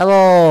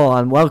Hello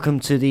and welcome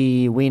to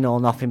the We Know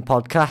Nothing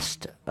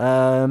podcast.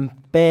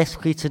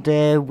 Basically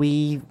today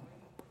we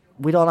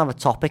don't have a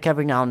topic.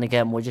 Every now and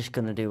again we're just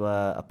going to do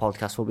a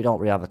podcast where we don't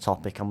really have a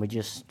topic and we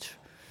just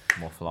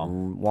waffle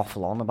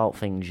on about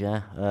things,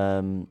 yeah.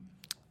 And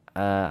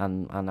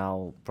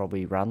I'll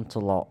probably rant a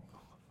lot.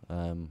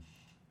 And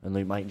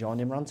Luke might join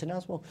in ranting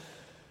as well.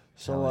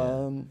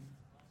 So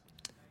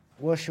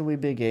where should we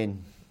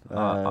begin?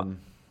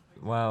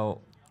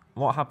 Well,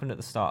 what happened at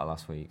the start of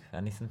last week?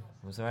 Anything?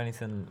 Was there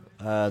anything?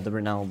 The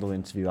Ronaldo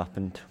interview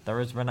happened.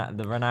 There is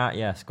Ronaldo.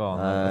 Yes, go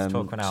on. Let's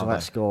talk Ronaldo. So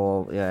let's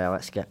go. Yeah,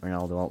 let's get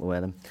Ronaldo out the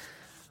way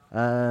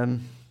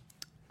then.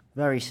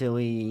 Very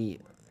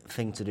silly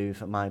thing to do,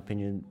 for my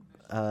opinion.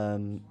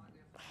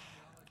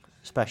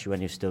 Especially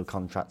when you're still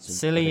contracted.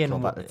 Silly at the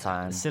club at the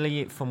time.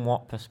 Silly from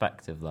what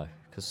perspective, though?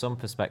 Because some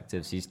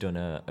perspectives he's done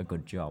a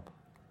good job.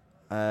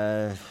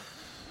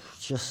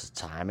 Just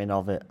the timing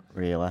of it,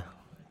 really.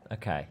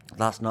 Okay.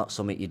 That's not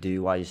something you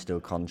do while you're still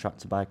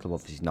contracted by a club.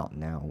 Obviously, not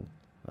now,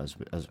 as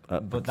at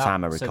the But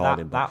time of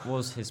recording. That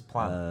was his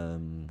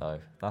plan, though.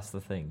 That's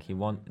the thing.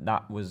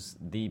 That was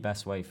the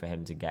best way for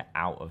him to get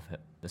out of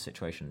the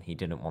situation he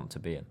didn't want to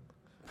be in.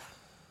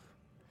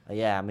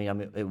 Yeah, I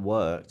mean, it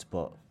worked,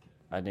 but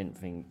I didn't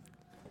think.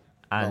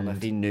 And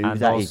if he knew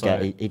that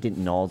also, he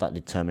didn't know that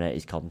they'd terminate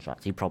his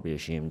contract. He probably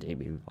assumed he'd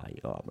be like,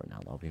 "Oh,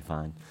 Ronaldo, I'll be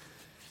fine."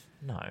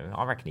 No,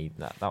 I reckon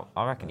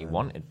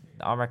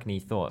he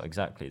thought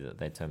exactly that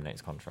they'd terminate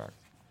his contract.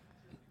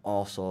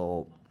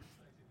 Also,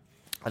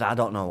 I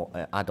don't know.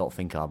 I don't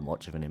think it had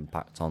much of an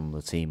impact on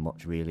the team,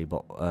 much really.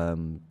 But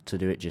to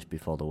do it just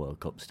before the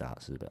World Cup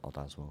starts is a bit odd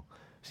as well.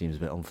 Seems a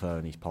bit unfair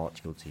on his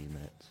Portugal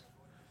teammates.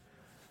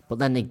 But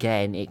then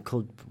again, it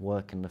could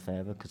work in the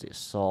favour because it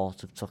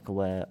sort of took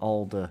away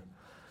all the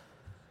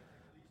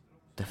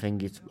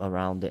thing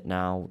around it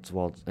now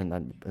towards in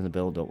the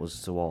build-up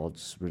was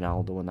towards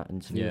Ronaldo in that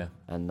interview,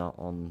 and not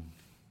on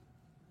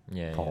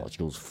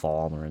Portugal's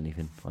form or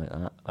anything like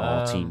that,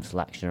 or team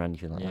selection or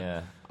anything like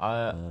that.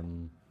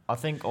 I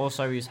think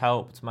also he's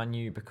helped Man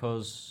U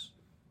because,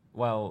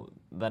 well,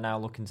 they're now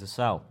looking to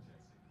sell.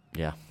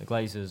 Yeah, the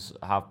Glazers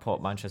have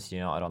put Manchester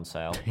United on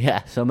sale.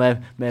 Yeah, so maybe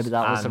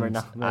that was something.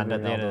 And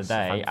at the end of the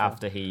day,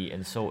 after he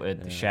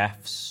insulted the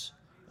chefs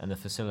and the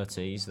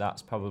facilities,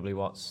 that's probably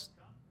what's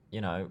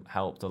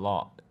helped a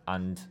lot,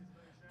 and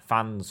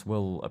fans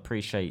will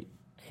appreciate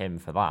him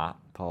for that.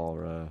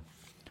 Poor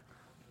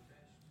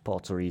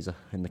Teresa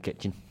in the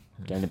kitchen,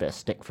 getting a bit of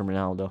stick from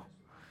Ronaldo.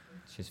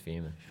 She's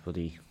fuming.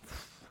 Bloody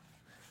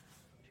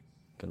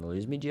gonna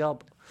lose me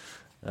job.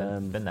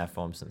 Been there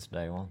for him since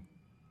day one.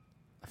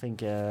 I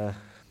think. No,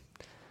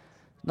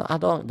 I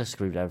don't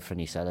disagree with everything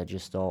he said. I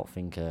just don't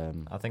think.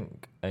 I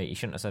think he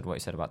shouldn't have said what he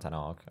said about Ten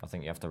Hag. I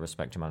think you have to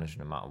respect your manager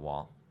no matter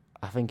what.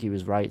 I think he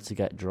was right to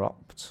get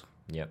dropped.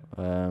 Yep.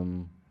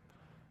 In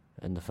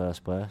the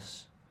first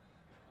place.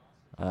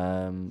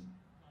 I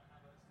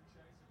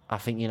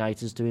think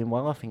United's doing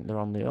well. I think they're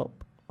on the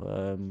up.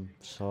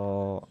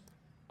 So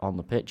on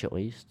the pitch at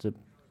least.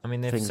 I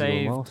mean, they've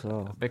saved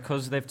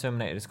because they've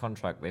terminated his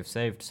contract. They've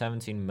saved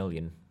 17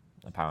 million.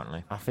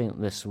 Apparently, I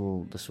think this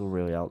will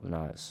really help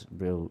now. It's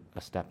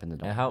a step in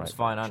the. It helps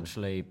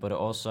financially, but it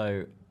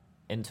also,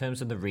 in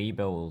terms of the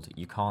rebuild,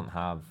 you can't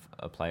have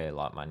a player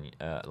like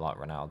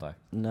Ronaldo.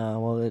 No,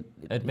 well,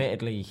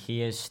 admittedly,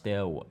 he is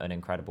still an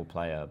incredible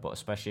player, but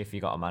especially if you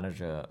got a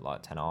manager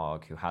like Ten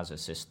Hag who has a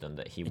system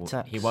that he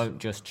won't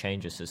just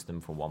change a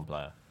system for one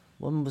player.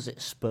 When was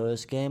it?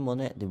 Spurs game,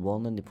 wasn't it? They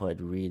won and they played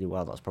really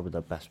well. That's probably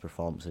their best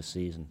performance this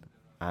season,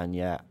 and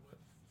yeah.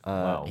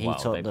 He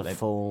took the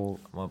full.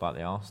 What about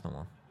the Arsenal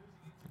one?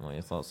 What are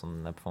your thoughts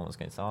on their performance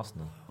against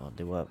Arsenal? Well,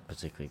 they weren't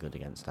particularly good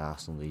against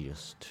Arsenal. I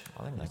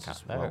think they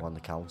just well on the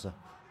counter.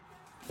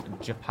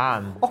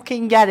 Japan.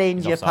 Fucking get in,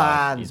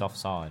 Japan. He's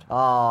offside.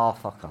 Oh,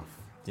 fuck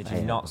off. Did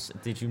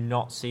you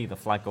not see the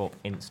flag up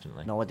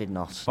instantly? No, I did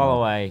not. By the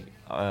way,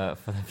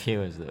 for the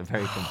viewers that are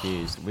very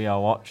confused, we are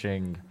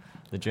watching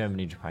the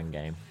Germany-Japan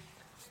game,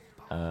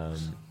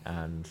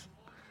 and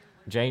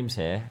James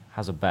here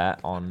has a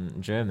bet on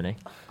Germany.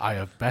 I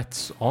have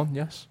bets on,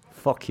 yes.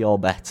 Fuck your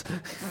bet.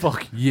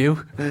 Fuck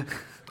you.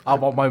 I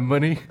want my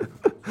money.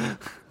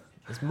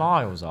 It's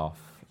miles off.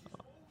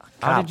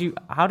 How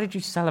did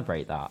you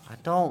celebrate that? I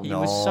don't know.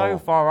 He was so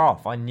far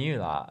off. I knew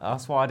that.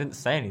 That's why I didn't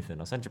say anything.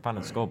 I said Japan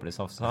had scored, but it's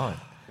offside.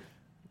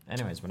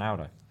 Anyways,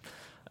 Ronaldo.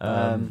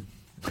 Oh,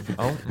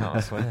 no, I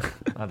swear.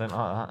 I don't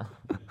like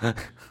that.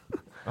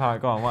 All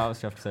right, go on. What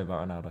else do you have to say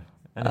about Ronaldo?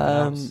 Anything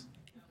else?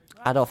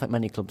 I don't think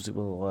many clubs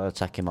will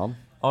take him on.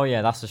 Oh,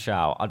 yeah, that's a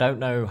shout. I don't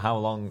know how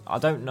long. I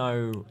don't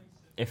know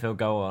if he'll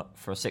go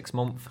for a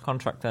 6-month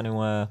contract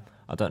anywhere.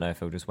 I don't know if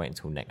he'll just wait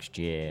until next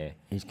year.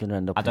 He's going to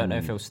end up. I don't know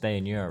if he'll stay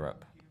in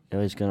Europe.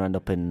 He's going to end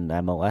up in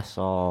MLS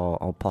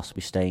or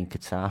possibly stay in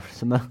Qatar or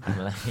something.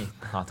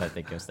 I don't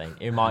think he'll stay.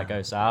 He might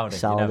go Saudi.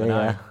 You never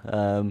know.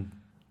 Yeah.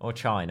 Or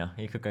China.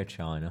 He could go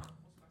China.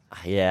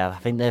 Yeah, I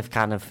think they've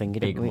kind of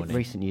fingered Big it money.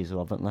 Recent years,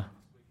 haven't they?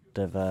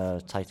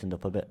 They've tightened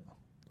up a bit.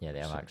 Yeah, they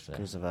have actually.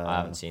 I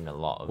haven't seen a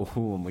lot of.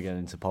 When we get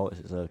into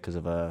politics, because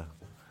of oh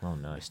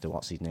no, Mr.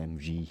 What's his name?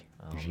 G.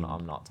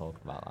 I'm not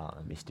talking about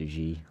that. Then. Mr.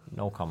 G,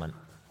 No comment.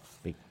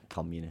 big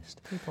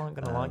communist. People aren't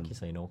going to like you,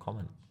 say no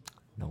comment.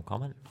 No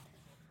comment.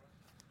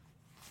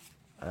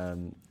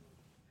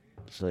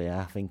 So yeah,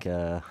 I think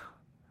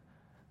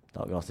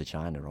don't go to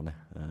China, Ronnie.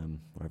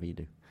 Whatever you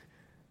do.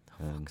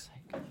 For fuck's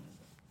sake.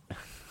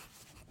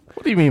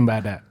 What do you mean by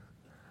that?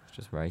 It's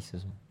just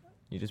racism.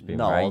 You're just being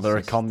No, racist. they're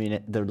a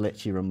communist. They're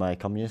literally run by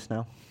communists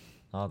now.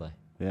 Are they?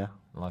 Yeah,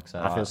 Like I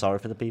said, I feel sorry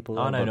for the people.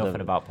 I though, know but nothing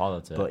they're- about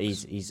politics. But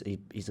he's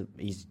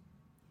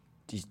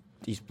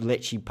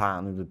literally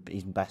partnered with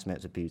his best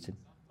mates with Putin.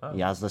 Oh. He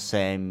has the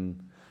same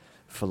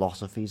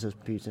philosophies as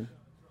Putin.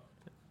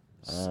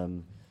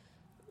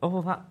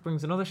 Oh, that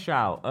brings another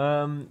shout.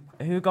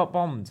 Who got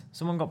bombed?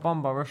 Someone got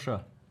bombed by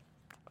Russia.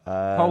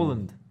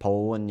 Poland.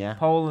 Poland, yeah.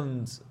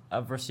 Poland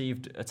have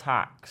received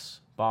attacks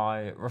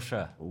by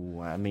Russia.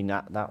 Ooh, I mean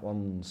that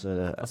one's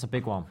That's a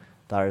big one.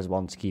 that is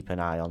one to keep an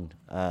eye on.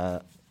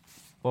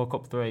 World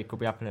Cup 3 could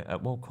be happening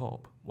at World War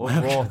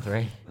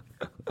 3.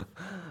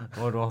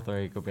 World War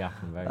 3 could be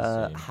happening very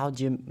soon. How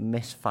do you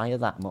misfire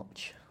that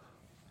much?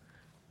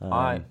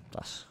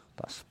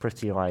 That's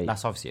pretty like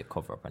That's obviously a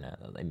cover up in it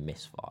that they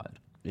misfired.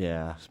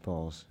 yeah, I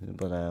suppose.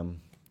 But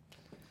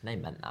They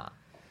meant that.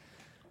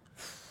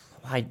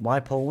 why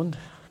Poland?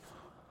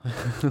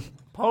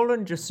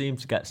 Poland just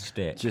seems to get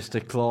stick. Just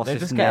the closest. They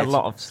just get a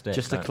lot of stick.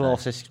 Just the don't they?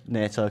 closest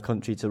NATO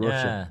country to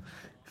Russia. Yeah.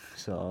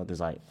 So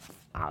there's like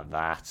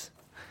that.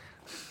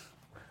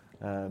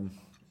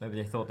 Maybe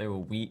they thought they were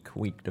weak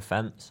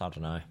defence. I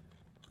don't know.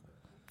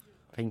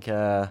 I think.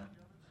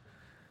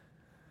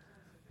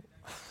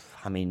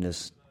 I mean,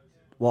 there's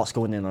what's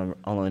going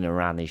on in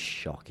Iran is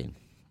shocking.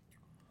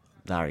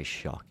 That is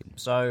shocking.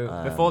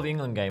 So before the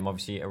England game,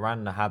 obviously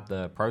Iran had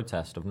the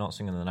protest of not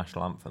singing the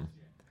national anthem.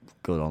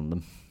 Good on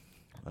them.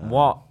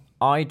 What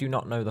I do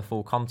not know the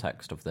full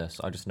context of this.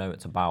 I just know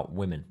it's about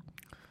women.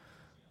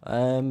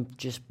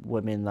 Just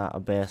women that are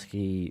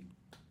basically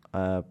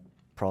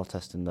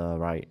protesting their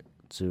right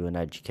to an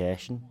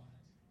education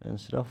and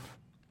stuff.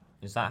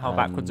 Is that how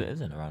backwards it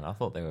is in Iran? I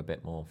thought they were a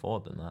bit more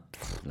forward than that.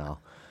 No.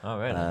 Oh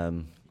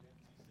really?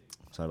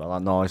 Sorry about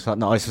that noise. That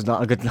noise was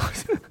not a good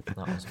noise.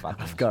 That was a bad.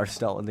 I've got to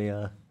start on the.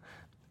 Are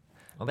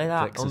they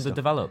that clicks and stuff.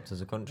 underdeveloped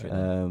as a country?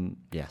 Then?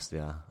 Yes, they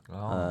are.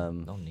 Oh,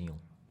 Neil.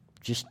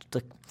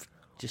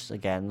 Just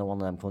again, the one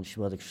of them countries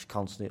where they're just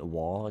constantly at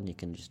war, and you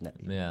can just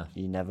Yeah.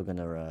 you're never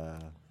gonna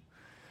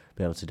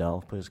be able to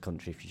develop as a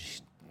country if you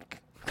just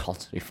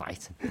constantly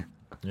fighting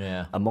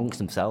Yeah. amongst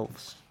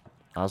themselves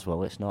as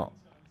well. It's not.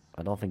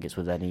 I don't think it's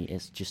with any.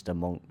 It's just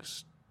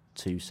amongst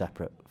two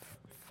separate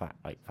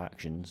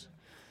factions.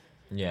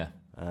 Yeah.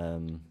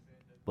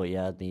 But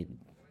yeah,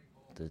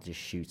 they're just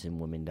shooting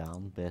women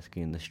down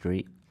basically in the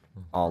street,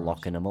 or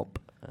locking them up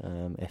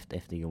if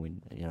they go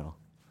in, you know.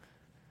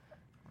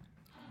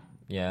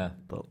 Yeah.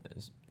 But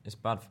It's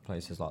bad for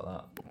places like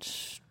that.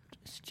 it's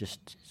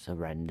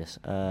horrendous.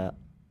 I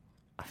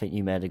think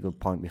you made a good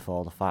point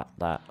before, the fact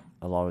that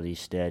a lot of these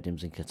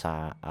stadiums in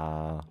Qatar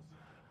are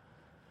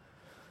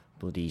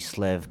bloody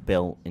slave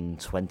built in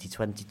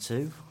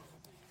 2022.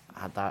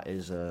 That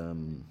is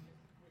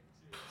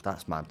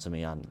that's mad to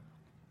me, and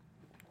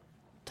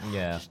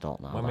Yeah. I just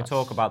don't know. When we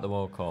talk about the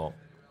World Cup,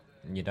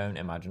 you don't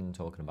imagine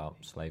talking about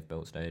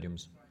slave-built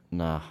stadiums.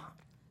 Nah.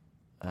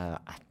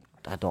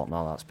 I don't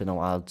know. That's been a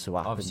while to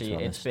happen. Obviously, to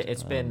be it's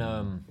honest.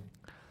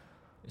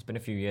 been a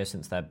few years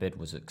since their bid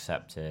was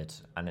accepted,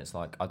 and it's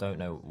like I don't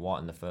know what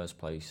in the first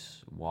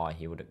place why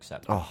he would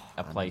accept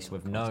a place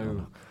with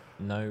no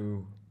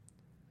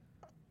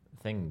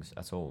things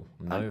at all,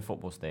 no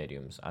football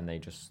stadiums, and they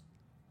just.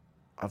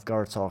 I've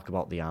got to talk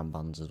about the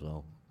armbands as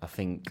well. I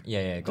think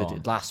Yeah, go the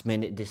on. last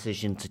minute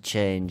decision to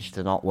change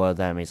to not wear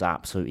them is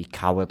absolutely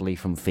cowardly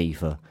from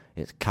FIFA.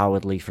 It's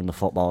cowardly from the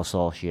football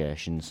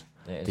associations.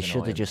 It is They should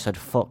annoying. have just said,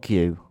 "Fuck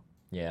you,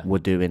 Yeah, we're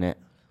doing it."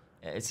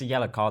 it's a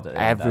yellow card. At the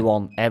end of the day.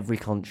 Everyone, every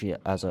country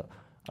has a.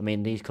 I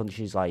mean, these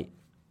countries like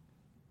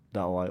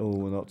that are like, "Oh,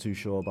 we're not too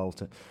sure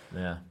about it."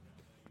 Yeah.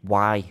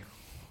 Why?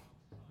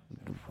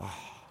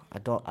 I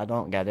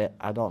don't get it.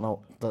 I don't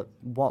know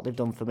what they've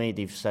done for me.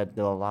 They've said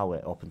they'll allow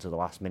it up until the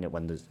last minute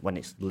when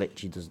it's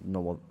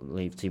literally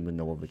leave team with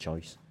no other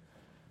choice.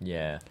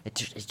 Yeah.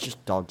 It's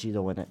just dodgy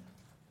though, isn't it?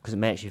 Because it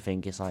makes you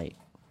think it's like.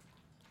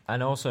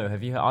 And also, I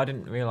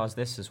didn't realise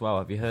this as well.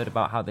 Have you heard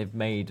about how they've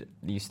made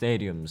these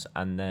stadiums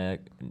and they're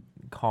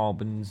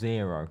carbon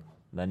zero?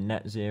 They're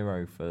net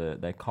zero for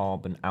their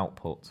carbon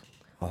output,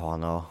 Oh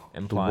no!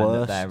 implying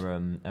that they're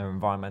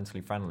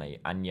environmentally friendly.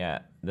 And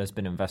yet, there's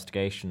been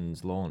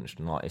investigations launched,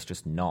 and it's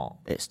just not.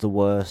 It's the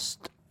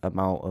worst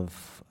amount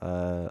of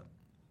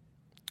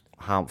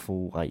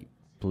harmful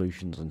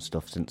pollutions and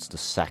stuff since the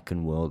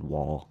Second World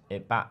War.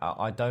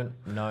 I don't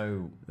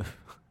know.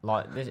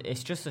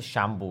 It's just a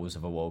shambles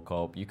of a World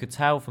Cup. You could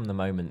tell from the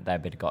moment their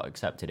bid got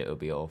accepted, it would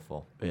be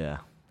awful. Yeah.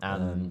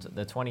 And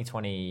the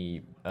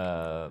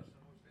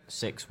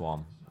 2026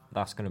 one,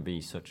 that's going to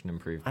be such an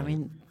improvement. I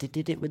mean, they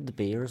did it with the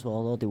beer as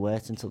well, though. They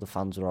waited until the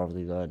fans were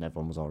already there and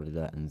everyone was already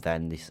there, and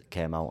then they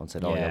came out and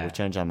said, "Oh yeah, Yeah. we've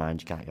changed our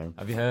mind. You can't go."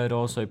 Have you heard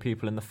also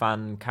people in the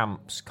fan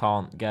camps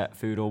can't get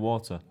food or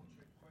water?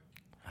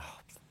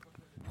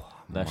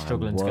 They're My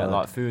struggling to get word.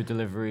 like food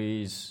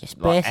deliveries. It's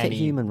like, basic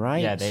human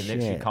rights. Yeah, they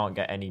literally shit. can't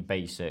get any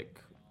basic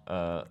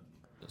stuff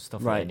that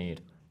Right. they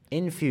need.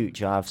 In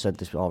future, I've said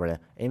this already.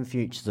 In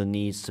future, there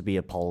needs to be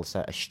a policy,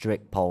 a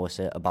strict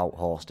policy about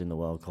hosting the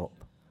World Cup.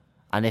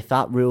 And if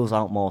that rules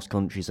out most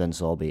countries, then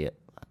so be it.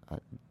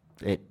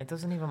 It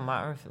doesn't even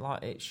matter if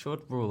like it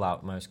should rule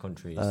out most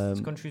countries.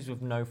 It's countries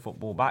with no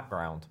football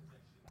background.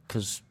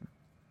 Because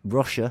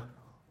Russia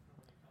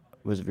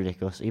was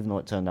ridiculous, even though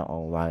it turned out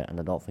all right, and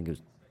I don't think it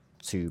was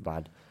too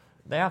bad.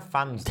 They have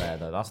fans there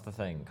though. That's the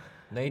thing.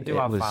 They do It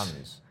have was-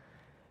 fans.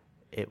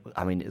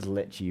 It's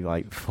literally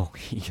like 4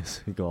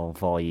 years ago,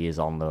 4 years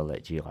on, they're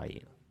literally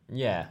like,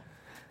 Yeah.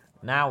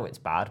 Now it's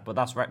bad, but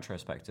that's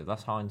retrospective.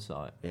 That's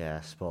hindsight. yeah,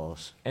 I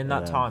suppose. In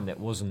that time, it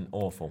wasn't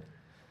awful.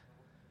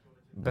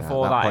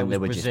 Before at that, it point, was they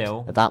were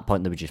Brazil. at that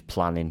point, they were just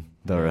planning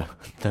their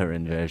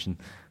invasion.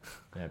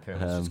 Yeah,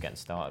 Pyramids just getting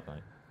started,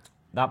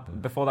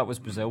 mate. Before that was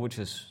Brazil, which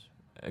is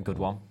a good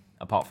one.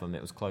 Apart from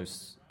it was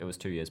close. It was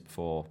 2 years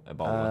before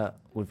Ebola.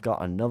 We've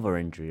got another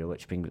injury,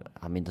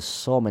 there's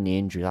so many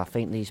injuries. I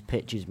think these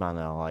pitches, man,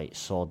 are like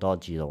so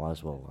dodgy though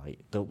as well. Like,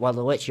 they're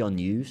literally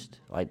unused.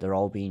 Like they're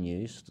all being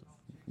used,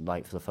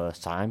 like for the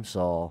first time.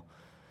 So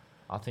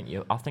I think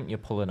you're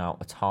pulling out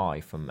a tie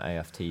from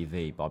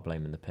AFTV by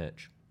blaming the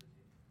pitch.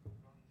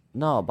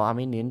 no, but I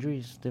mean the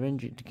injuries. They're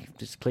injured.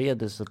 It's clear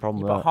there's the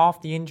problem. Yeah, but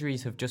half the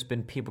injuries have just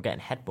been people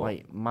getting headbutt.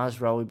 Like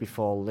Mazraoui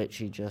before,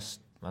 literally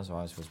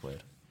Mazraoui was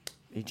weird.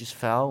 he just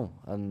fell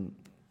and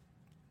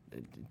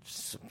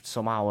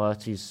somehow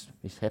hurt his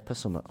hip or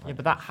something. Yeah,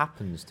 but that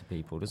happens to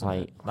people, doesn't it?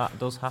 Like- That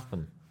does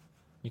happen.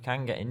 You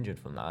can get injured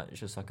from that. It's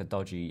just like a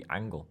dodgy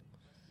angle.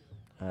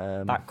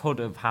 That could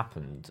have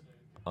happened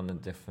on a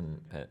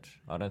different pitch.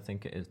 I don't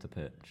think it is the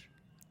pitch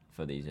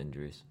for these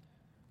injuries.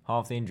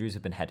 Half the injuries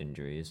have been head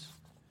injuries.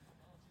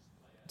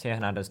 Teo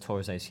Hernandez tore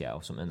his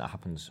ACL, something that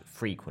happens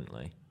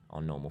frequently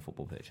on normal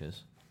football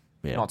pitches.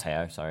 Yeah. Not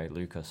Teo, sorry,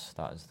 Lucas.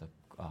 That is the...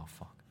 Oh,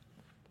 fuck.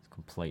 It's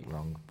complete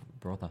wrong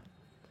brother.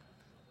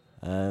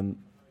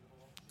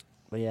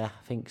 But yeah,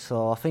 I think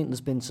so. I think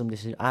there's been some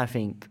decisions. I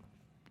think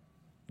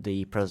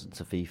the president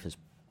of FIFA's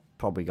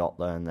probably got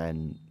there, and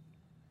then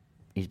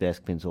he's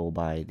basically been told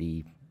by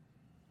the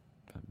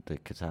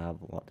Qatar.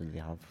 What did they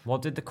have?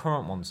 What did the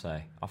current one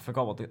say? I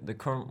forgot what the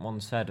current one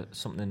said.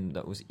 Something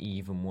that was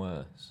even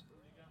worse.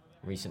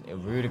 Recently,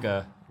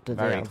 Rudiger Did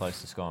they very have-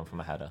 close to scoring from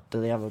a header.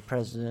 Do they have a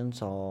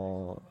president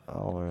or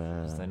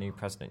It's their new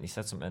president. He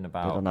said something they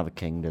about... don't have a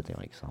king, do they,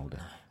 like Saudi?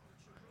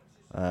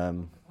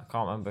 I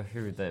can't remember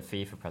who the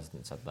FIFA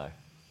president said though.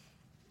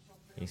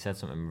 He said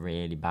something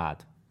really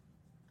bad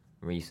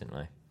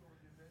recently.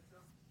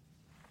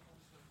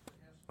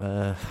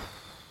 I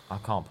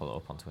can't pull it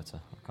up on Twitter.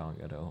 I can't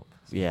get it up.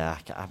 Yeah,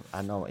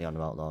 I know what you're on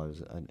about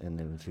those.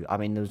 I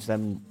mean, there was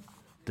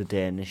the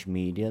Danish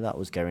media that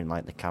was getting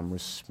like the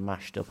cameras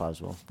smashed up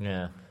as well.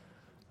 Yeah.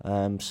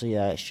 So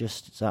yeah,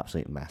 it's an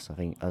absolute mess. I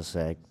think, as I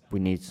say, we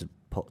need to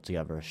put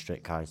together a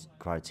strict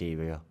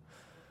criteria.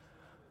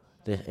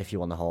 If you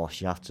want to host,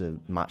 you have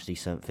to match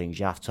these certain things.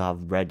 You have to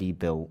have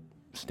ready-built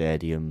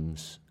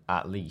stadiums.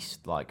 At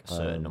least like a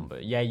certain number.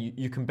 Yeah,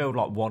 you can build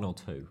like one or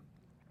two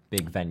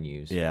big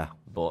venues. Yeah,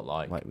 But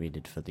like we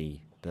did for the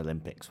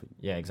Olympics.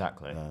 yeah,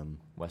 exactly.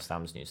 West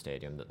Ham's new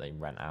stadium that they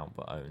rent out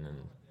but own, and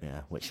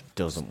Yeah, which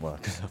doesn't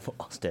work as a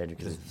football stadium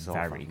because it's so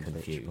very fucking bitchable.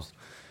 confused.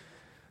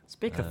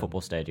 Speaking of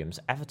football stadiums,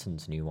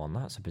 Everton's new one.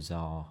 That's a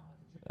bizarre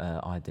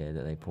idea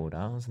that they pulled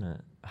out, isn't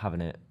it?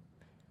 Having it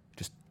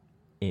just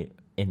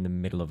in the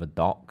middle of a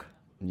dock.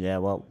 Yeah,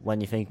 well,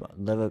 when you think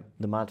the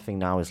mad thing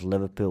now is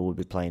Liverpool would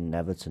be playing in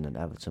Everton and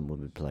Everton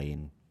would be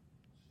playing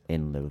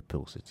in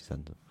Liverpool City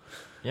Centre.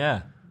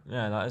 Yeah,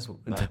 that is.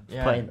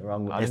 Yeah. Playing the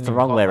wrong. I It's didn't the even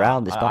wrong clock way that.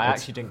 around. It's I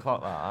backwards. actually didn't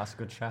clock that. That's a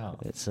good shout.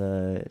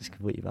 It's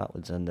completely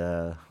backwards, and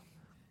I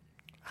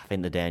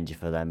think the danger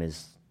for them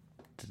is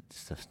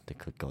they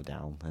could go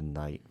down and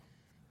like.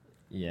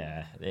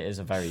 Yeah, it is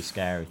a very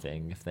scary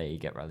thing if they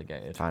get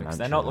relegated. Because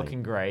they're Financially. not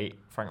looking great.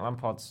 Frank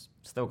Lampard's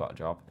still got a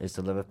job. Is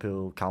the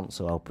Liverpool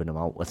council helping them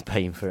out with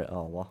paying for it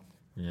or what?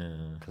 Yeah.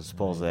 Because I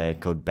suppose they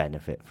could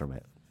benefit from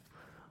it.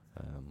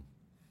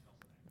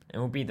 It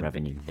will be the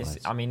Revenue-wise.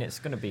 it's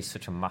going to be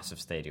such a massive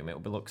stadium.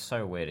 It will look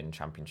so weird in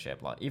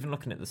Championship. Like even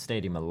looking at the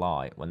Stadium of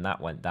Light when that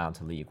went down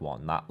to League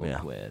One, that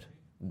looked weird.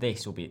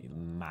 This will be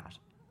mad.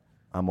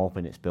 I'm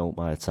hoping it's built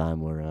by a time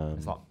where.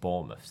 It's like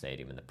Bournemouth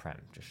Stadium in the Prem.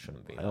 Just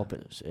shouldn't be. I there. hope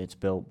it's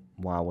built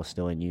while we're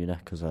still in uni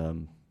because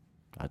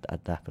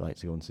I'd definitely like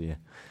to go and see it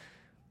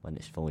when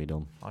it's fully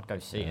done. I'd go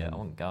see it. I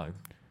wouldn't go.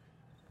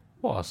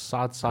 What a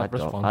sad I'd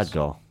response. I'd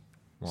go.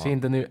 What? Seeing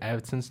the new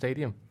Everton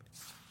Stadium.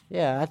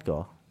 Yeah, I'd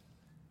go.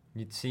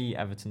 You'd see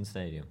Everton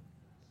Stadium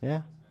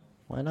Yeah,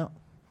 why not?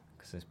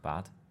 because it's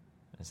bad.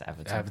 It's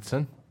Everton.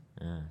 Everton.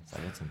 Yeah, it's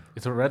Everton.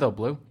 It's a red or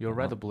blue. You're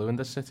red or blue in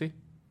this city.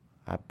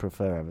 I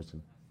prefer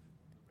Everton.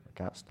 I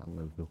can't stand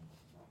Liverpool.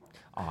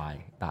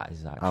 That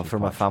is actually. I'm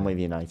from a quite family true.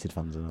 of United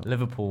fans. And that.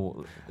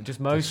 Liverpool.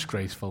 Just most.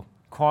 Disgraceful.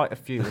 Quite a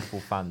few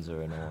Liverpool fans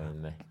are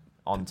annoying me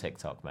on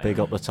TikTok, mate. Big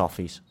up the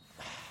Toffees.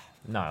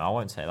 No, I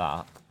won't say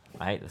that.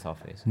 I hate the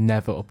Toffees.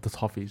 Never up the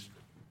toffees.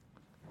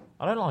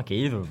 I don't like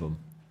either of them.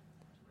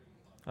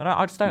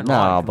 I just don't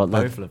No, like but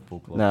both Liverpool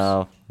clubs.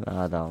 No,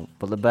 I don't.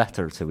 But the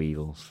better of two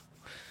evils.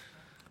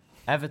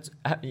 Everton,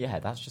 yeah,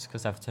 that's just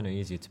because Everton are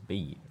easier to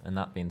beat. And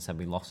that being said,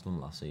 we lost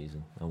them last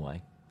season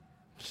away.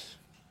 I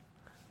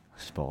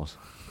suppose.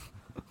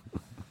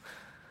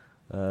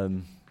 But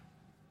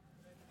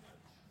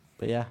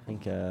yeah, I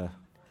think.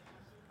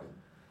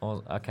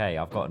 Well, okay,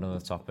 I've got another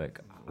topic.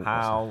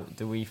 How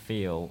do we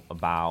feel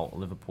about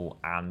Liverpool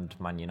and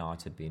Man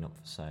United being up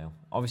for sale?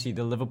 Obviously,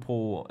 the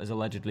Liverpool has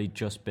allegedly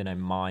just been a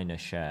minor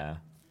share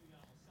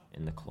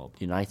in the club.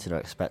 United are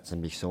expecting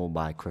to be sold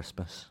by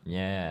Christmas.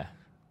 Yeah.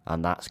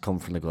 And that's come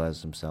from the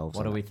Glazers themselves.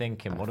 What are we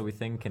thinking? What are we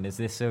thinking? Is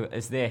this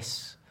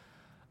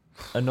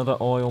another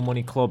oil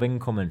money club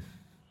incoming?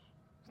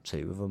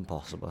 Two of them,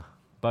 possibly.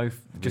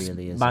 Both just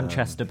Really is,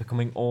 Manchester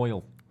becoming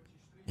oil.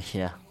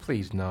 Yeah.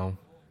 Please no.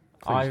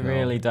 I Please no.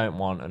 really don't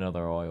want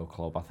another oil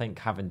club. I think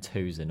having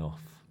two's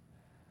enough.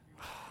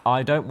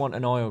 I don't want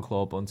an oil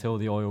club until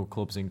the oil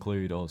clubs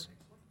include us.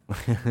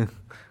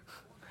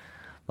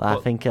 Well,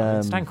 I think.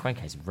 Stan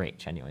Kroenke's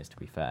rich, anyways. To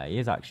be fair, he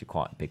is actually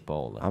quite a big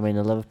baller. I mean,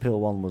 the Liverpool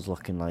one was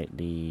looking like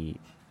the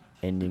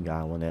Indian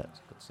guy, wasn't it?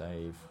 Good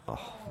save.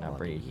 Oh,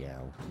 Nabry. yeah.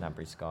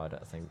 Nabry scarred it,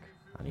 I think.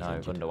 And he's No,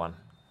 injured.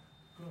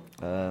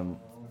 Gundogan.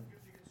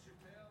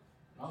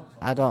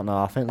 I don't know.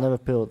 I think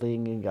Liverpool, the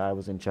Indian guy,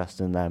 was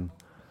interested in them.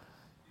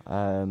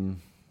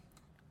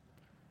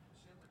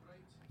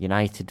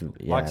 United,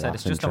 yeah. Like I said,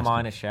 it's that's just a interesting.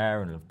 minor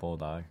share in Liverpool,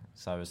 though,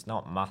 so it's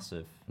not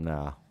massive.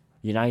 No.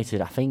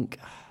 United, I think.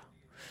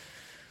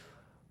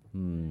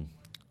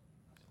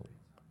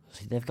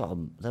 See,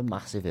 they're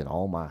massive in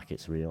all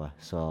markets, really.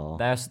 So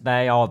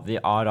They are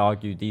I'd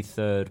argue, the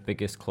third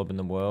biggest club in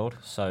the world.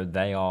 So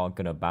they are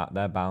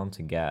they're bound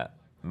to get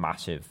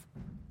massive,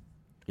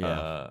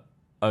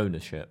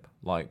 ownership.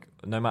 Like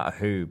no matter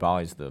who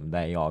buys them,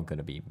 they are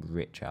gonna be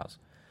rich as.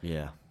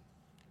 yeah.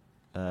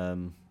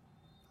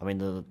 I mean,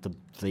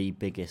 the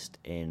biggest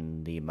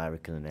in the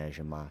American and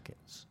Asian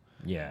markets.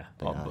 Yeah,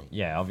 They are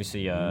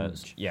obviously,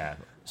 huge.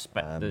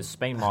 the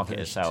Spain market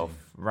those itself,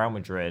 Real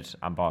Madrid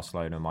and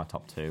Barcelona are my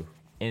top two.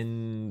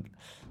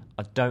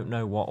 I don't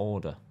know what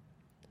order.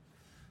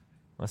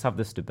 Let's have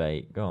this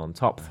debate. Go on,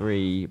 top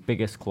three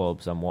biggest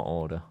clubs and what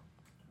order?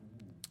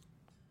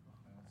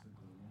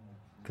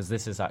 Because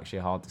this is actually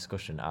a hard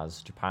discussion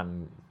as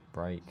Japan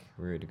break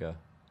Rudiger.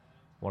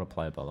 What a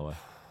player, by the way.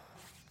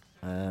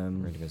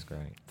 Rudiger's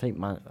great.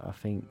 No, I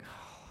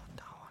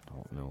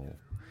don't know.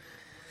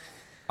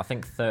 I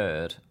think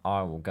third,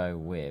 I will go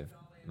with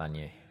Man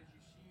U.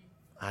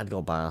 I'd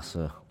go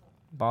Barca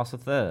Barca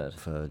third.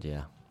 third,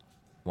 yeah.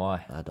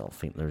 Why? I don't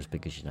think they're as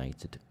big as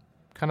United.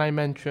 Can I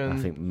mention? I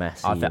think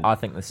Messi. I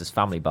think this is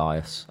family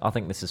bias.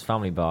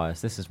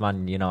 This is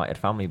Man United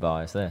family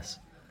bias. This.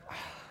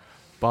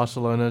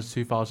 Barcelona's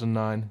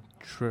 2009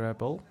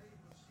 treble.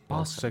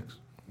 Barca- Six.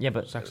 Yeah,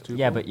 but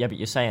 6-2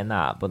 you're saying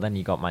that, but then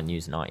you got Man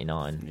U's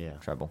 99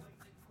 treble.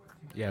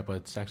 Yeah,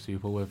 but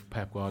sextuple with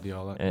Pep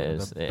Guardiola. It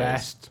is, the it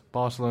best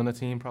Barcelona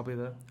team probably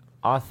there.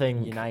 I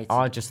think United.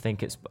 I just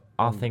think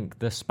I think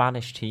the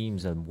Spanish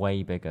teams are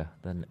way bigger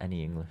than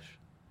any English.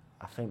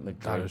 I think That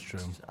Madrid is true.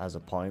 as a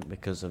point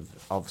because of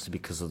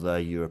their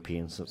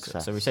European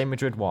success. So we say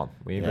Madrid 1.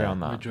 We agree Yeah. on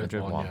that.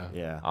 Madrid won, yeah.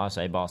 Yeah. I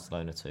say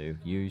Barcelona 2.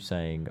 You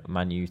saying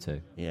Man U 2.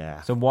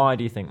 Yeah. So why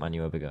do you think Man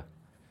U are bigger?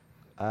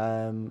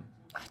 I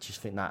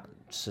just think that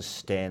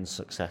sustained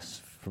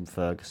success from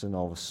Ferguson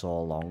over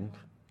so long.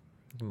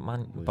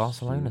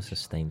 Barcelona huge.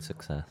 sustained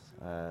success.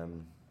 They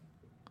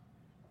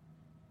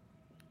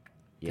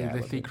Yeah,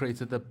 literally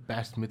created the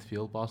best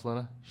midfield.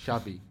 Barcelona,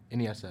 Xavi,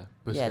 Iniesta,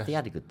 Busquets. yeah, they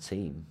had a good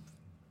team.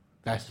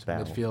 best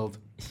spell. midfield.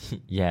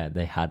 Yeah,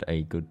 they had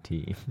a good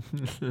team.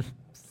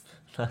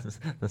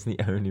 That's the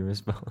only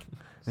response.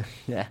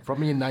 Yeah.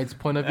 From a United's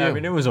point of view, I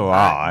mean, it was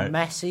alright.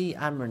 Messi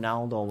and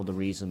Ronaldo were the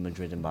reason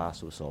Madrid and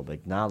Barca were so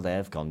big. Now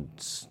they've gone.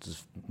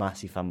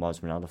 Messi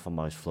fanboys, Ronaldo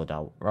fanboys flood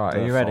out. Right,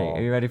 are you ready? Therefore,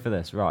 Are you ready for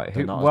this? Right.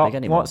 they're not as big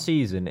anymore. What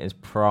season is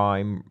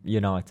Prime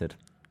United?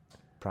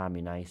 Prime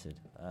United.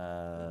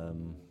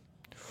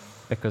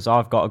 Because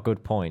I've got a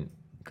good point.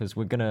 Because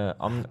we're gonna.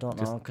 I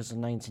don't know, because in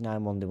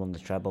 '99 one they won the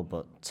treble,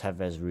 but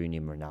Tevez, Rooney,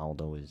 and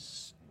Ronaldo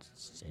is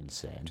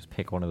insane. Just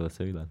pick one of the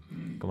two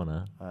then. Come on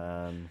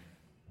now.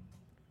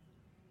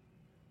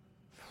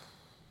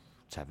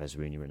 Tevez,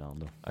 Rooney,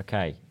 Ronaldo.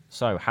 Okay.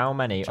 So how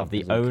many of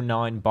the Champions League.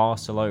 09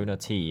 Barcelona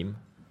team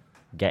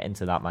get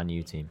into that Man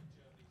U team?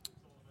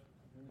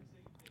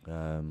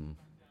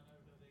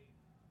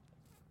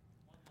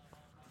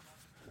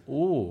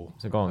 oh,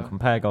 So go on,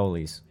 compare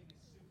goalies.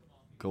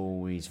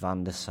 Goalies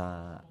Van der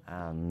Sar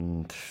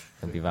and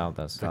It'll be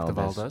Valdez. Victor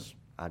Valdez.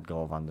 I'd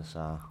go Van der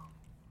Sar.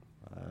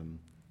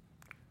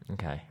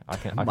 Okay.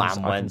 I Man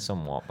can went.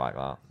 somewhat back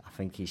that. I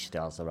think he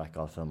still has the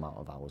record for the amount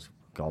of hours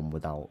gone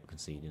without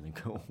conceding a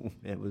goal.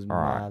 It was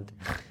Alright. mad.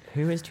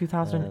 Who is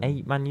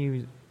 2008 Man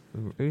U?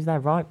 Who's their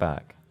right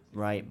back?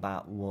 Right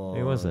back was...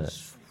 Who was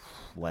it?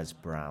 Wes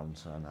Brown,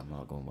 so I'm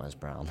not going Wes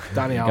Brown.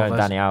 Danny You're going Alves.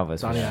 Danny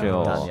Alves for Danny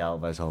sure. Alves. Danny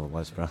Alves over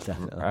Wes Brown,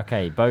 definitely.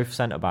 Okay, both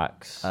centre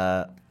backs.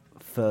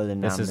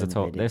 Ferdinand. This is a and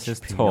tough. Vidic, This is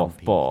Puyol, tough,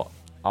 but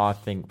I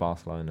think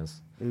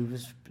Barcelona's. Who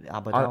was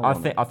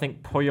Abadal? I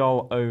think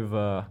Puyol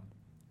over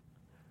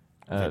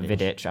Vidic.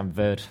 Vidic and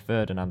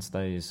Ferdinand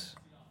stays.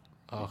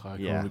 Okay,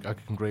 I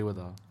can agree with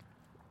that.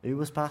 Who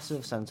was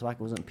passive centre back?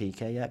 It wasn't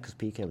PK yet because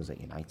PK was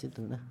at United,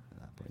 didn't it? At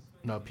that point.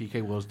 No,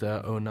 PK was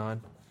there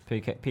 09.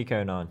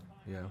 Pico 9.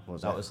 Yeah.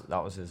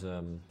 That was his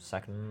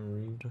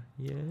second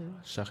year.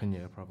 Second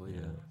year, probably,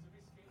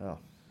 yeah.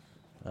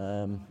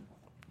 Oh.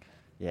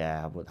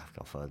 Yeah, I would have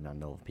got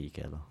Ferdinand over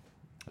PK though.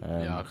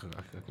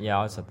 Yeah,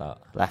 I said that.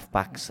 Left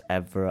backs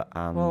Evra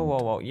and.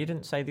 Whoa! You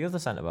didn't say the other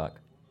centre back.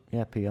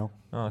 Yeah, PL.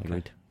 Oh, okay.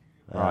 Agreed.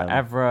 Right,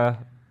 Evra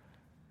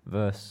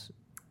versus.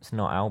 It's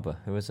not Alba.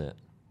 Who is it?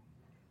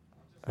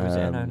 Who is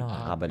it in 09?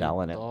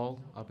 Abadal, innit?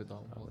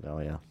 Abidal. Oh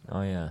yeah.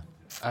 Oh yeah.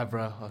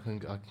 Evra, I can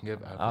give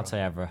Evra. I'd say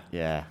Evra.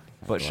 Yeah.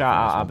 But shout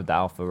out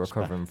Abadal for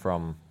recovering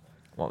from,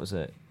 what was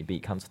it? He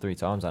beat cancer 3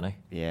 times, hasn't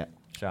he? Yeah.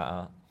 Shout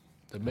out.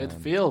 The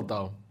midfield,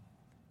 though.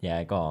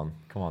 Yeah, go on.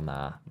 Come on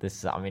now. This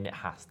is, I mean, it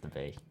has to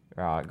be.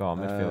 Right, go on,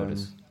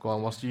 midfielders. Go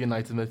on, what's the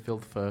United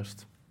midfield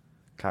first?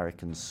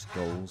 Carrick and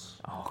Scholes.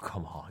 Oh,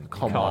 come on.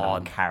 Come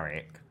on.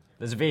 Carrick.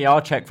 There's a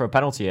VAR check for a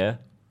penalty here,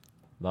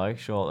 though,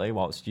 shortly.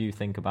 What do you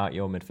think about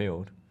your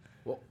midfield?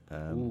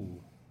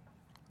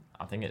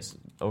 I think it's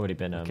already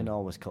been You can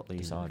always cut these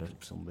decided.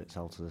 some bits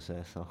out of the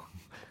say so.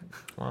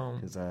 Well,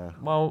 'Cause,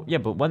 well, yeah,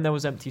 but when there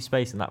was empty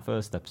space in that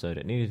first episode,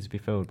 it needed to be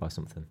filled by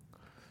something.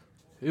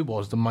 Who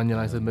was the Man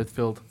United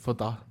midfield for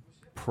that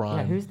prime?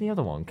 Yeah, who's the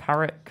other one?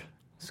 Carrick,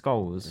 It's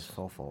Scholes.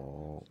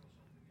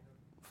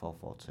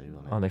 4-4-2.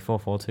 Oh, they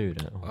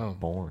 4-4-2'd it. Oh.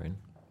 Boring.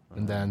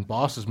 And then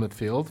Barca's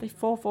midfield. They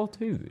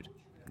 4-4-2'd.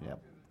 Yep.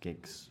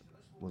 Giggs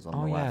was on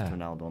Oh, the yeah. left,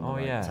 Ronaldo on the Oh,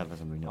 right, yeah.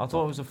 Tevez and Ronaldo. I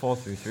thought it was a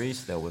 4-3-3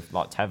 still with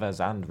like Tevez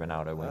and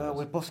Ronaldo wingers.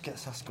 With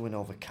Busquets, that's going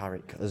over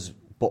Carrick,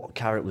 but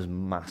Carrick was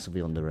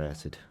massively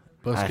underrated.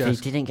 Busquets. If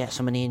he didn't get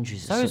so many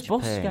injuries, So it's is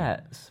such a pain.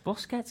 Busquets.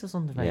 Busquets is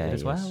underrated Yeah,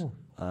 as he is. well.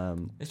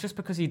 It's just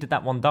because he did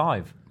that one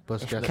dive.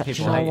 Busquets. If Do people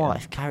you know hate what? him.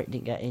 If Carrick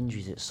didn't get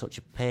injuries, it's such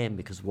a pain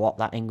because what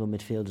that England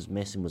midfield was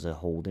missing was a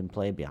holding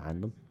player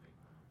behind them.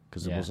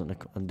 Because there Yeah. wasn't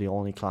and the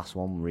only class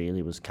one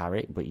really was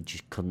Carrick, but he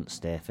just couldn't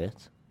stay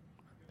fit.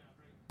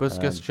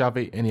 Busquets,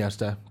 Xavi,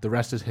 Iniesta. The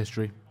rest is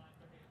history.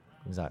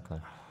 Exactly.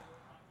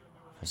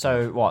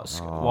 So what?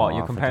 Oh, What I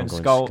you're think comparing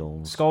I'm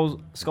going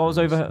Skulls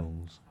over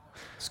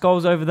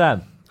Skulls over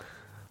them?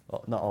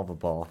 Oh, not over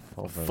both.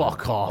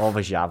 Fuck off. Over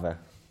Xavi.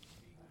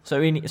 So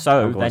I'm then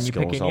going you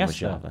pick Scholes over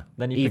Iniesta. Xavi.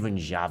 Then you Even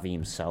Xavi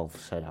himself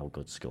said how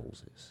good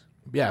Scholes is.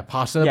 Yeah,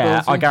 passing yeah,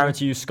 ability. I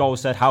guarantee you,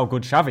 Skulls said how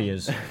good Xavi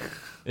is.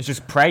 It's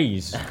just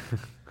praise.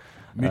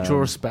 Mutual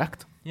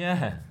respect.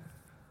 Yeah.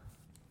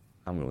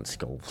 I'm going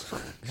Scholes.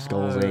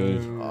 Scholesy.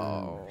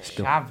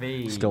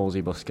 Xavi.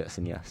 Scholesy, Busquets,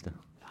 Iniesta.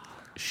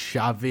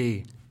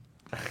 Xavi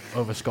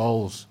over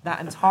Scholes. That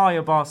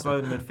entire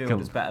Barcelona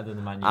midfield is better than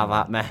the Man Have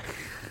United. at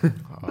me.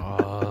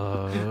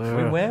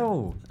 We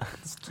will.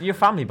 It's your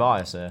family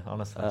bias here,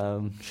 honestly.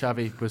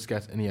 Xavi,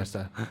 Busquets,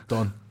 Iniesta.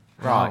 Done.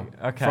 Right,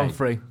 okay. Front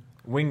three.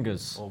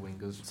 Wingers. All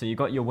wingers. So you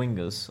got your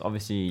wingers,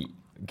 obviously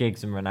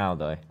Giggs and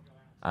Ronaldo,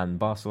 and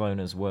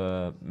Barcelona's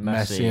were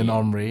Messi and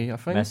Henry, I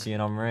think. Messi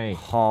and Henry.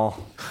 Oh,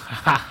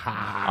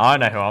 I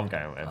know who I'm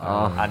going with,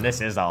 and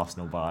this is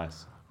Arsenal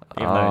bias,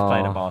 even though he's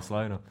playing at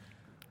Barcelona.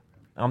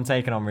 I'm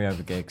taking Henry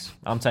over Giggs.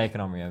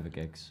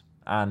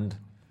 And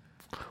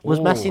was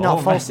Messi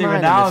not false Messi,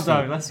 nine? Ronaldo, This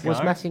season? let's Was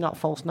go. Messi not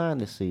false nine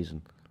this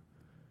season?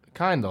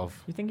 Kind of.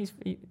 you think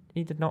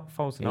he did not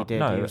false? He No, did,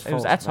 no, he was it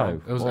was false Eto.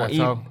 nine. It was Or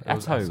Eto. It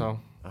was Eto. Eto.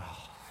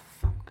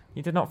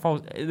 He did not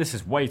false. This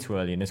is way too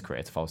early in his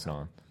career to false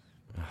nine.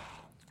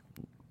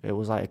 It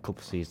was like a couple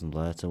of seasons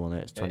later, wasn't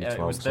it? It's 2012.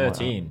 It was something like that.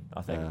 13,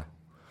 I think. Yeah.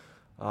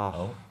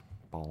 Oh,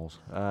 balls.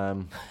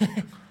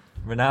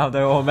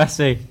 Ronaldo or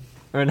Messi?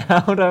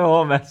 Ronaldo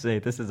or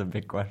Messi? This is a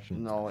big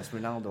question. No, it's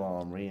Ronaldo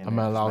or Henry. Am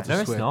I allowed No, to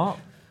it's switch? not.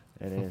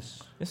 It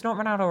is. It's not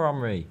Ronaldo or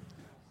Henry.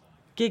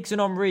 Giggs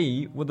and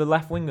Henry were the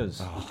left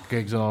wingers.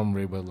 Giggs and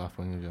Henry were left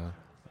wingers, yeah.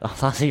 Oh,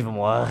 that's even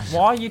worse.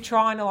 Why are you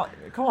trying to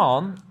Come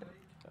on.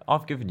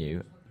 I've given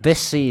you. This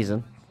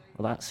season,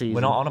 or that season.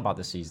 We're not on about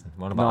this season.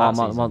 We're on No, about I'm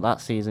that on season.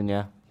 that season,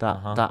 yeah.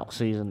 That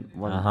season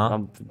when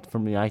I'm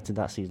from United.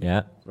 That season.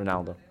 Yeah.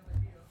 Ronaldo.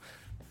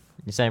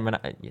 You're saying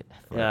Ronaldo?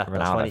 Yeah, Ronaldo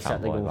that's when he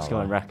set the fanboy, goal by the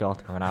scoring way. record.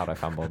 Ronaldo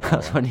fanboy. by the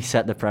That's way. when he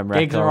set the Prem record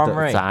Giggs or at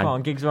Henry? the time. Come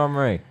on, Giggs or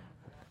Henry?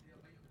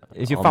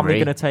 Is your family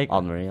going to take...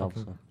 Henry,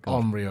 also.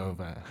 Henry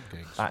over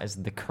Giggs. That is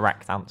the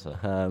correct answer.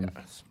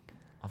 Yes.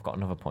 I've got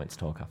another point to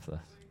talk after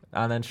this.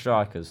 And then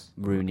strikers.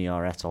 Rooney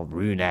or Eto'o.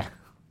 Rooney.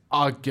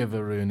 I'll give it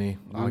Rooney.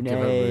 I'll give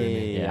it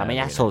Rooney. Yeah, I mean,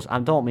 Rooney. Eto'o's. I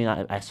don't mean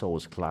that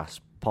Eto'o's class.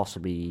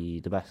 Possibly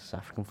the best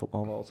African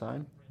football of all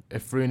time.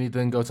 If Rooney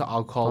didn't go to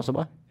alcohol,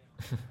 Possibly.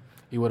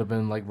 he would have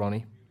been like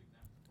Ronnie.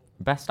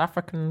 Best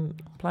African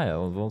player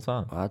of all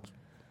time.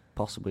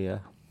 Possibly, yeah.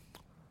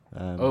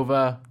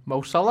 Over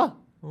Mo Salah?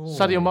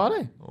 Sadio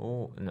Mane?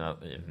 Oh, no.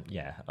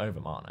 Yeah, over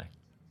Mane.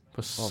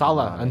 For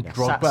Salah Mane, and yes.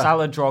 Drogba.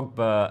 Salah,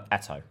 Drogba,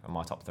 Eto'o are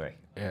my top three.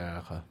 Yeah,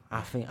 okay.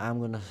 I think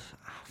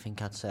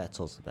I'd say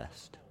Eto'o's the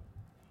best.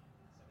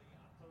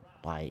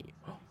 Like,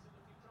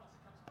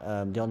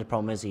 The only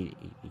problem is he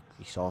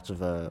sort of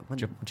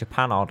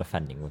Japan are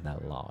defending with their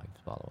lives,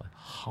 by the way.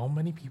 How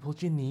many people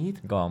do you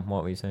need? Go on,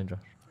 what were you saying, Josh?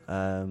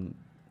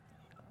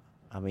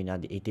 I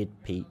mean, he did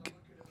peak.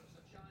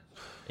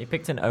 He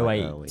picked an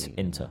Like 08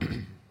 Inter.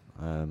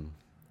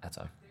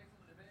 Eto.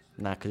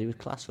 Nah, because he was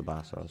class for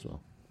Barca as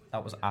well.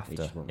 That was He after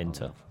just went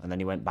Inter. off. And then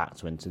he went back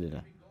to Inter,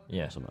 didn't he?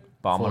 Yeah. Something.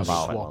 But I'm on For a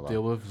about... swap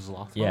deal with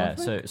Zlatan. Yeah, I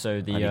think.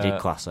 so the... And he did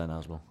class then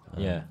as well.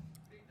 yeah.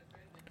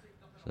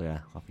 So yeah,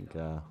 I think.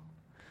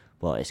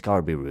 Well, it's got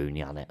to be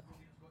Rooney on it.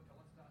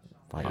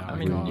 Like, Yeah, I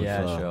mean, Rooney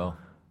yeah, sure.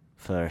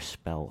 For a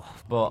spell.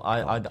 But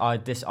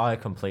I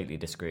completely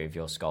disagree with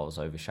your Scholes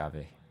over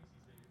Xavi.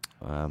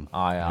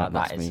 That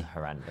that's is me.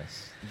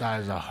 horrendous. That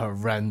is a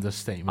horrendous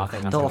statement. I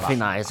think I that's a don't bad- think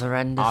that is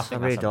horrendous. I I,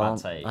 think really that's a bad don't.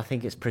 take. I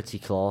think it's pretty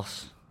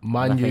close.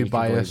 Man And I U think he could go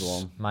either bias,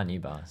 one. Man U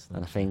bias.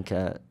 And I think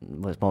well,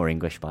 it's more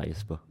English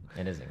bias, but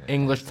It is English.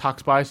 English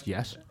tax bias,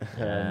 yes.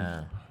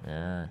 Yeah,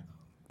 yeah.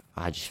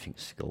 I just think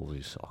Scholes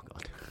is so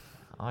good.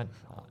 I,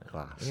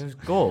 Class. he was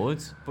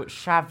good, but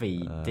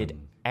Xavi did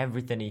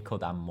everything he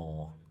could and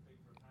more.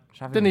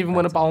 Xavi Didn't was even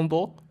win a better. Ballon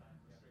d'Or.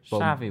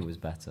 Xavi was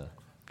better.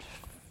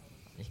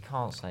 You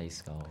can't say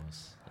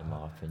Scholes, in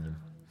my opinion.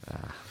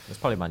 There's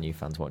probably Man U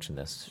fans watching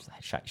this.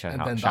 And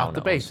then that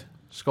debate.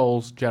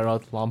 Scholes,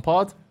 Gerrard,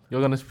 Lampard.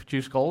 You're going to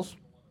choose Scholes?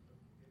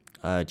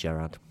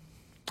 Gerrard,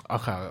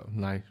 Okay,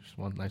 nice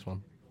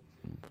one.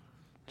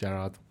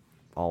 Gerrard.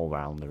 all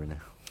rounder, innit?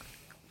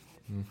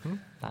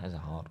 That is a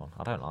hard one.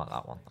 I don't like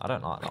that one.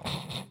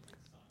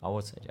 I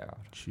would say Gerrard.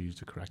 Choose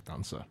the correct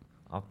answer.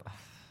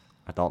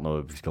 I don't know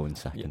if he's going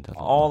second. I don't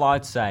All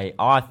I'd say,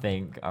 I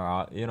think, all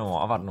right, you know what,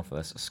 I've had enough of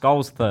this.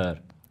 Scholes third,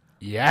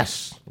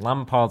 Yes.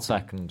 Lampard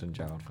second, and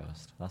Gerrard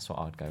first. That's what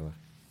I'd go with.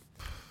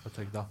 I'll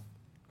take that.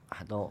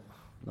 I don't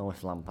know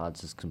if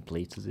Lampard's as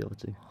complete as the other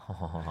two.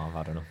 I've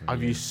had enough of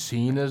Have you. you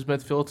seen his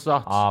midfield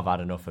stats? I've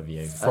had enough of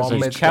you. From He's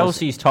mid-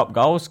 Chelsea's top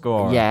goal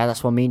scorer. Yeah,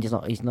 that's what I mean.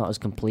 He's not as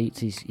complete.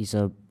 He's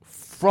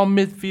From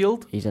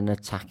midfield? he's an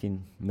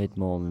attacking mid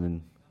more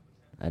than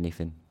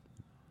anything.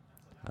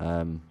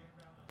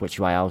 Which is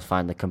why I always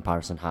find the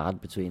comparison hard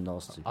between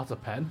those two. That's a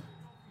pen.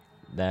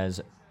 That is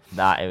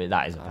a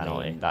I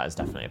penalty. mean, That is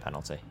definitely a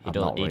penalty. I'm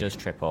not He really- does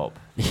trip up.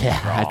 Yeah,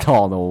 I Right.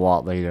 don't know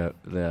what the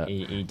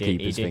He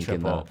keeper's did thinking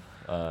trip there.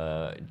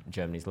 up.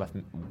 Germany's left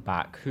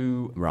back.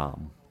 Who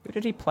Ram.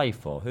 did he play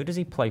for? Who does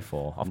he play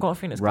for? I've got a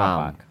feeling it's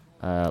Ram.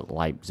 back.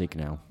 Leipzig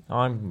now.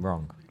 I'm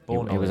wrong.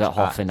 Ball He was at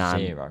knowledge Hoffenheim.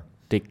 0.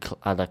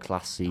 Had a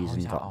class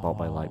season, Oh, got bought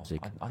by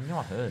Leipzig. I knew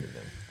I heard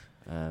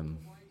of him.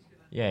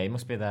 Yeah, he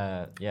must be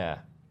there. Yeah,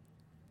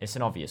 it's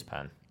an obvious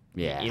pen.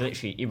 Yeah. He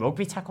literally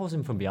rugby tackles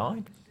him from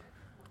behind.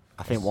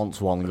 I think once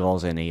one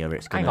goes in here,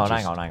 it's going Hang to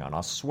on.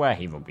 I swear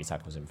he rugby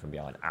tackles him from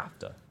behind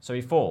after. So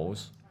he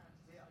falls.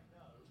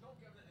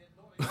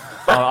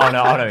 oh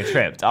no, he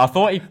tripped. I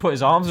thought he put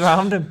his arms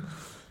around him.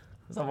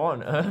 I was like, what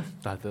on earth?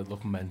 That did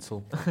look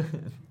mental.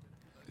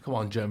 Come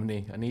on,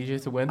 Germany. I need you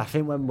to win. I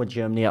think when we're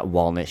Germany at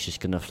 1, it's just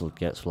going to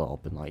get split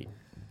up and like...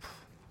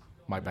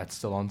 My bet's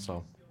still on,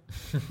 so.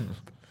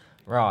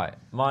 Right,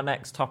 my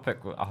next topic.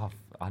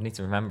 I need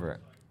to remember it.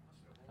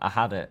 I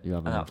had it. You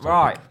have And another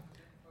right. topic?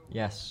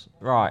 Yes.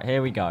 Right.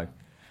 Here we go.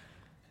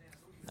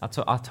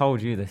 I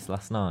told you this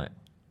last night.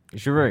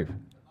 Giroud,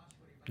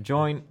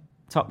 joint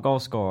top goal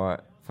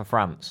scorer for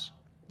France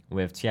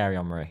with Thierry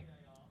Henry.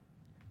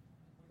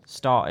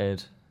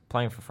 Started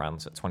playing for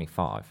France at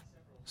 25.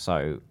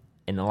 So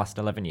in the last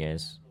 11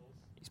 years,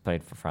 he's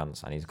played for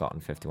France and he's gotten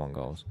 51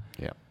 goals.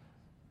 Yeah.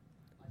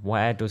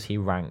 Where does he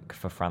rank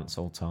for France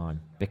all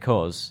time?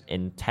 Because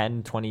in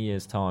 10, 20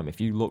 years' time,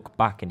 if you look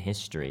back in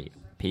history,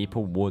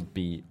 people would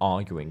be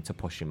arguing to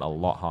push him a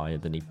lot higher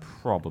than he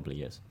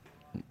probably is.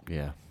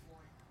 Yeah.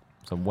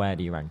 So where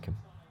do you rank him?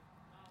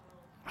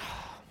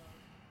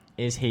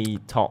 Is he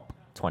top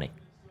 20?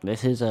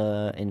 This is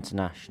a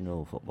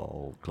international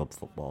football, club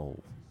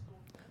football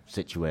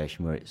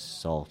situation where it's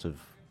sort of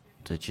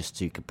just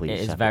two complete It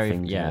is separate very,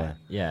 things.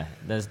 yeah.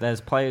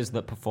 There's players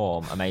that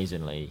perform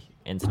amazingly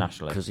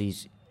internationally. Because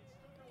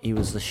he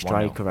was the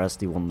striker as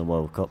they won the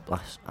World Cup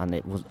last, and I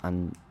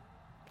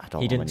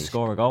don't. He know didn't when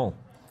score a goal.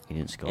 He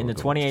didn't score In the a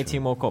goal,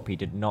 2018 World Cup, he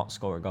did not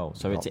score a goal.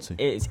 So Got it's to.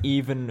 it's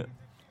even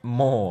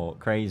more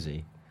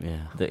crazy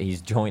Yeah. that he's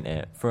joined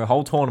it for a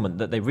whole tournament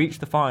that they reached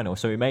the final.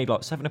 So he made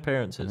like 7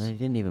 appearances. And he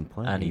didn't even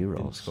play And in he the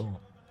didn't Euros score.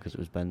 because it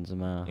was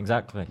Benzema,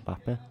 Exactly.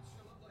 Mbappe.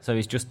 So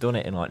he's just done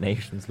it in like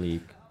Nations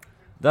League.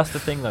 That's the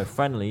thing though.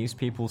 Friendlies,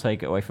 people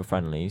take it away for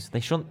friendlies. They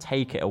shouldn't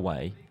take it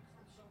away.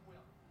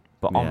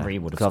 But Henry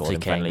would have 'Cause scored obviously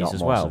in Kane friendlies got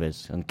as most well. of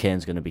his, and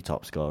Kane's going to be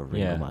top scorer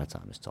Yeah. by the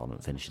time this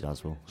tournament finishes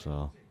as well.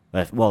 So,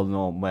 ankle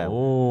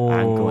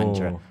Oh.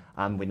 injury,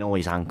 and we know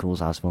his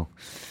ankles as well.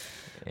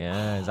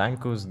 Yeah, his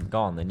ankle's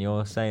gone, and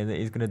you're saying that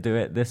he's going to do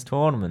it this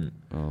tournament.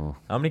 Oh,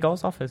 How many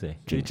goals off is he?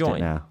 Did he jinxed it join?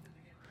 now.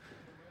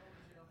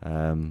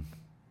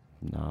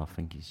 No, I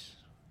think he's.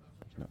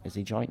 Is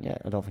he joint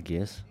yet? I don't think he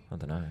is. I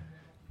don't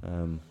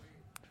know.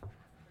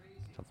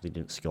 Obviously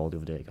didn't score the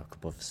other day. He got a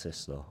couple of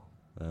assists though.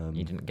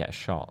 He didn't get a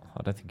shot.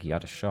 I don't think he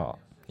had a shot.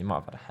 He might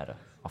have had a header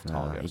off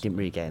target. He didn't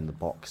really get in the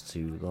box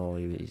too, though.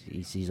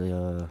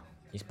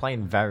 He's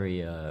playing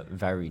very,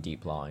 very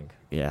deep lying.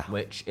 Yeah.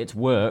 Which it's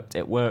worked.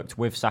 It worked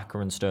with Saka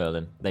and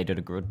Sterling. They did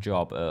a good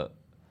job at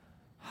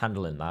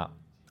handling that.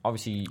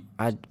 Obviously,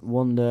 I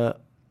wonder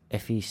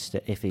if he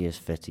is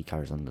fit, he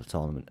carries on the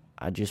tournament.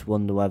 I just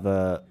wonder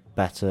whether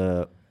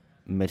better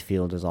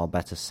midfielders or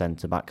better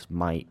centre backs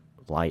might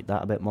like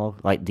that a bit more,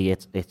 like the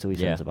Italy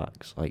centre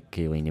backs, like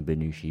Chiellini,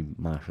 Bonucci,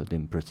 marshalled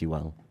him pretty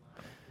well.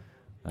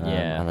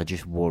 And I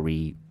just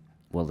worry,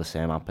 will the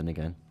same happen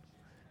again?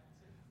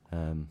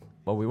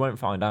 Well, we won't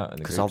find out in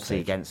the because group obviously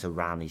stage. against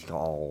Iran, he's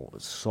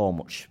got so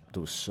much.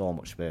 There was so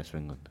much space for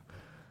England,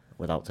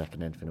 without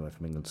taking anything away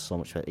from England. So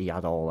much space. He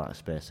had all that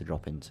space to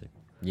drop into.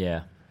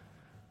 Yeah.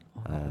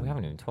 We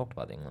haven't even talked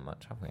about the England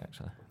match, have we?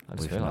 Actually, I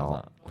just We've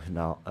realised that. We've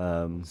not.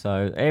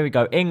 So here we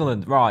go.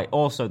 England, right?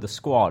 Also, the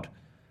squad.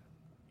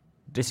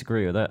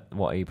 Disagree with it.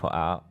 What he put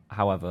out.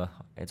 However,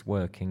 it's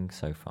working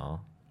so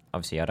far.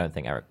 Obviously, I don't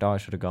think Eric Dyer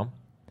should have gone.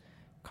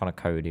 Connor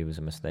Cody was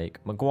a mistake.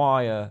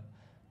 Maguire,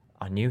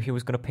 I knew he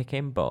was going to pick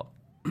him, but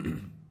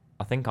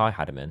I think I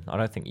had him in. I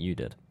don't think you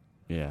did.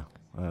 Yeah.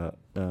 No,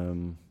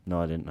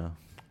 I didn't know.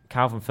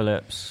 Calvin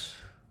Phillips,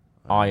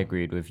 I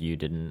agreed with. You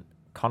didn't.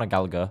 Conor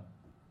Gallagher,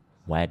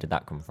 where did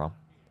that come from?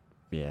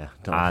 Yeah.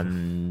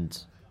 And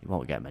you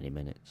won't get many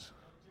minutes.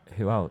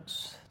 Who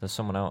else? There's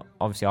someone else.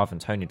 Obviously, Ivan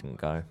Toney didn't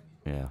go.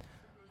 Yeah.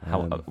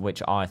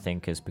 Which I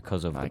think is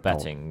because of the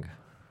betting.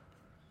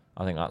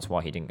 I think that's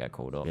why he didn't get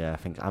called up. Yeah,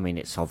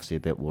 it's obviously a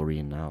bit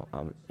worrying now.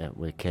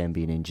 With Kane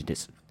being injured,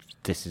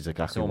 this is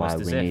exactly why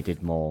we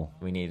needed more.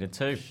 We needed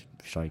two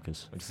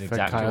strikers. Which is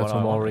exactly what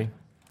I wanted.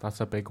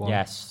 That's a big one.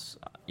 Yes,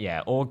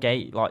 yeah. Or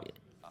Gate. Like,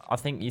 I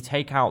think you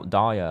take out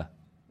Dyer,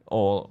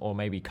 or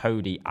maybe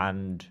Cody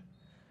and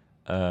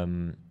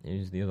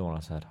who's the other one I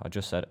said? I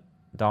just said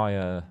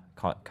Dyer,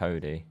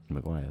 Cody,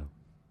 Maguire.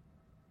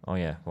 Oh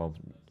yeah. Well,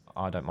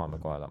 I don't mind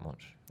Maguire that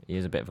much. He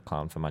is a bit of a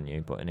clown for Man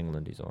U, but in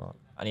England he's all right.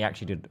 And he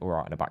actually did all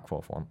right in a back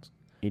four for once.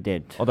 He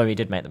did. Although he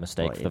did make the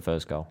mistake for the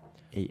first goal.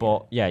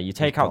 But yeah, you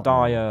take out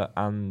Dyer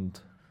and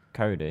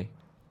Cody,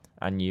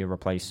 and you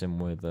replace him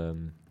with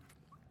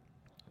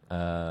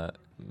Tomori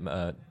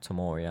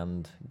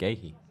and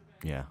Gahey.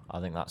 Yeah. I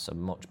think that's a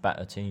much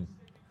better team.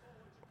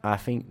 I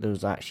think there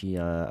was actually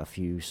a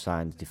few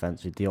signs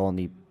defensively. The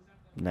only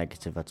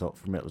negative I took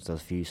from it was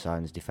there's a few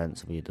signs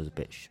defensively. There's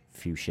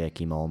few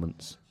shaky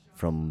moments.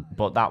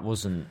 But that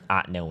wasn't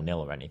at 0-0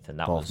 or anything.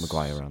 That both was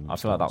Maguire and I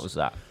feel like that was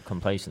that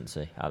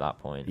complacency at that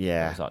point.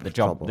 Yeah, it was like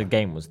the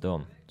game was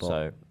done.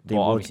 But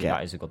obviously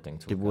that is a good thing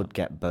to. They would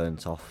get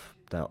burnt off.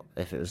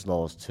 If it was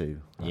those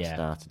two that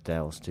started,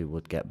 those two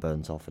would get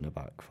burnt off in a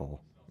back four.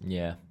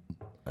 Yeah.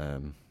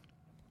 And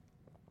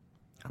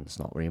it's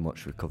not really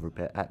much recovery.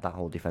 That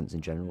whole defence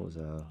in general was.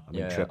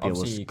 Trippier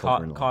was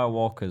covering. Kyle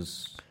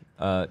Walker's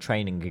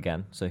training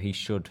again, so he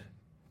should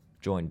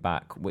join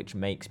back, which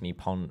makes me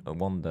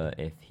wonder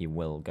if he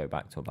will go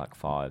back to a back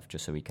five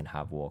just so we can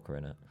have Walker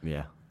in it.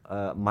 Yeah.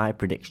 My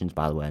predictions,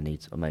 by the way,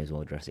 I may as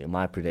well address it.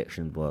 My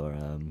predictions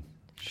were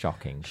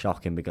shocking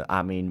because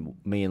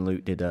me and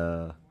Luke did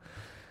a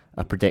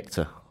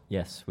predictor.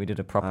 Yes, we did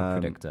a proper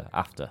predictor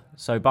after.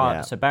 So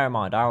bear in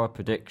mind, our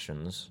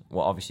predictions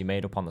were obviously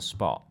made up on the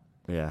spot.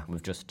 Yeah.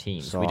 With just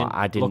teams. So we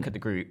didn't look at the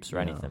groups or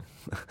anything.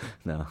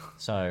 No.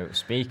 So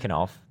speaking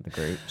of the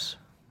groups.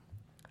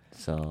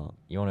 So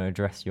you want to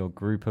address your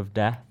group of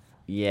death?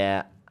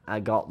 Yeah,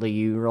 I got the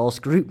Euros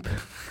group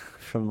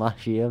from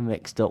last year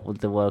mixed up with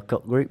the World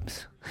Cup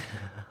groups.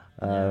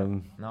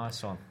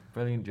 Nice one,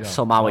 brilliant job.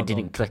 Somehow it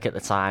didn't click at the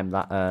time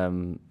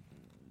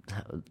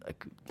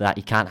that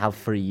you can't have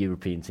 3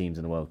 European teams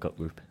in the World Cup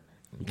group.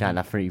 You can't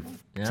have 3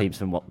 teams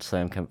from the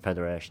same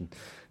confederation.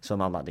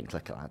 Somehow that didn't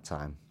click at that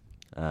time.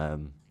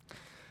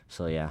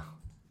 So yeah,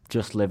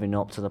 just living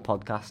up to the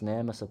podcast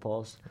name, I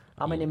suppose.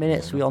 How many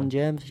minutes are we on,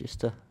 James?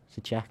 Just to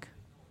check.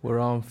 We're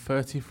on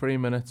 33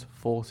 minutes,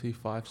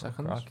 45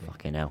 seconds.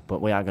 Fucking hell.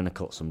 But we are going to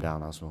cut some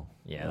down as well.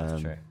 Yeah,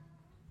 that's true.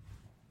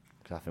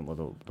 Because I think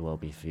there will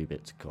be a few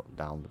bits to cut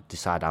down.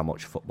 Decide how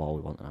much football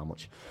we want and how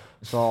much.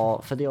 So,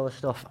 for the other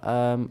stuff,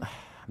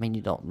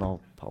 you don't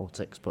know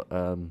politics, but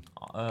I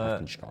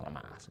can just go on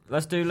my ass.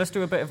 Let's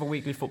do a bit of a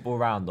weekly football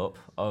roundup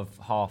of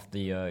half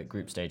the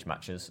group stage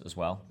matches as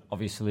well.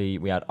 Obviously,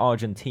 we had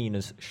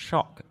Argentina's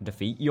shock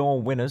defeat.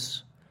 Your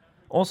winners.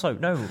 Also,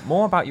 no,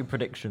 more about your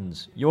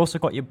predictions. You also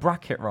got your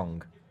bracket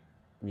wrong.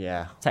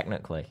 Yeah.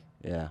 Technically.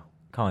 Yeah.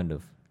 Kind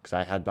of. Because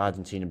I had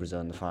Argentina,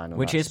 Brazil in the final.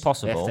 Which is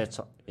possible.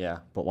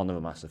 But one of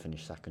them has to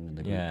finish second in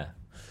the group. Yeah.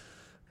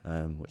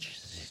 Which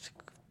is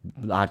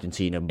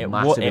Argentina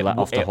massively let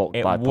off the hook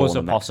by Poland. It was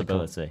a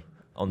possibility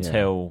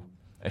until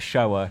a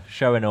shower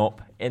showing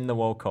up in the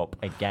World Cup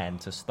again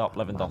to stop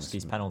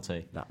Lewandowski's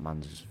penalty. That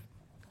man's...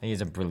 He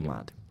is a brilliant.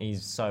 Mad.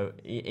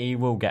 He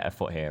will get a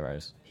foot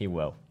heroes. He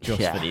will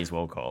for these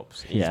World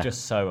Cups. He's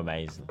just so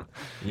amazing.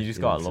 You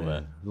just gotta love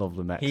it. Love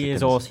the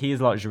Mexicans. He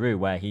is like Giroud,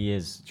 where he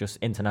is just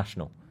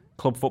international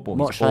club football.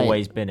 He's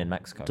always been in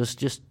Mexico. There's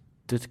just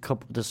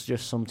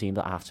some teams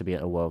that have to be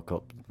at a World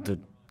Cup. The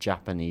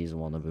Japanese are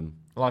one of them.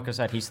 Like I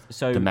said, he's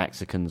so the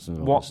Mexicans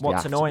and what's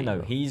annoying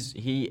though. He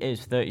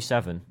is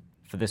 37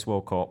 for this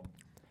World Cup,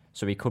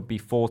 so he could be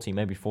 40,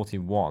 maybe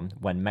 41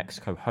 when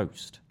Mexico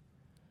host,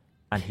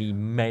 and he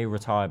may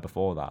retire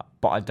before that.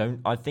 But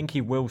I think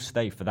he will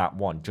stay for that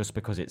one just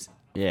because it's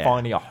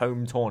finally a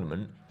home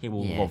tournament. He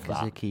will love that.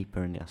 Yeah, because a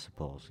keeper, and I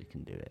suppose he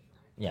can do it.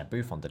 Yeah,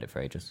 Buffon did it for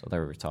ages. So they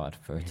were retired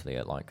for Italy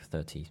at like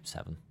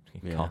 37.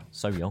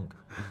 So young.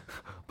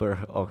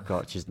 But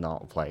Orkoch is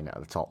not playing at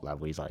the top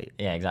level. He's like...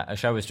 Yeah, exactly.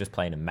 Ochoa was just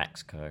playing in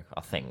Mexico,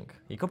 I think.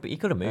 He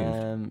could have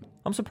moved.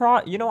 I'm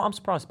surprised. You know what I'm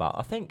surprised about?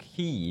 I think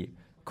he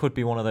could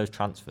be one of those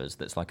transfers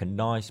that's like a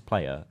nice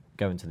player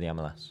going to the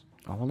MLS.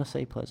 I want to say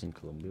he plays in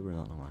Colombia, but I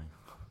don't know why.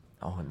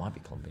 Oh, it might be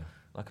Colombia.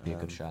 That could be a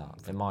good shout.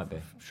 It might be.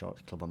 I'm sure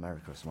it's Club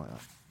America or something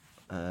like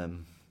that.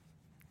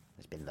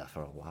 It's been there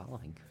for a while, I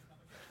think.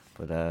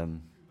 But,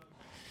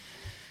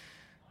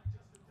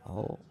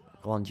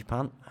 go on,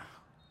 Japan.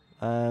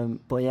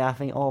 But yeah, I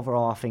think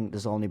overall,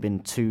 there's only been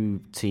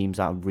 2 teams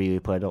that have really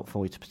played up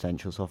fully to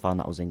potential so far, and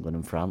that was England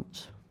and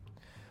France.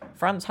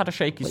 France had a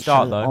shaky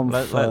start, though.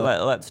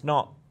 Let's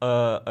not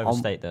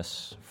overstate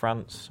this.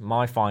 France,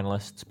 my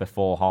finalists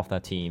before half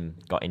their team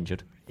got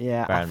injured.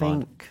 Yeah, I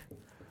think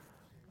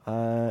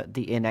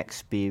the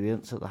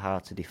inexperience at the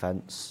heart of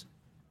defence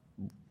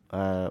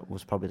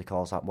was probably the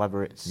cause that,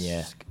 whether it's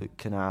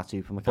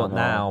Kanatu,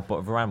 Upamecano...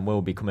 But Varane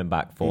will be coming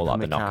back for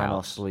like the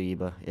knockouts.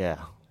 Saliba,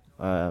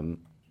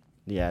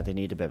 yeah, they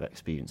need a bit of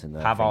experience in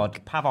there.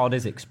 Pavard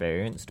is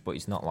experienced, but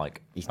he's not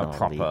like he's a not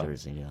proper... a leader,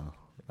 is he?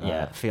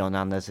 Yeah. Theo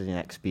Hernandez is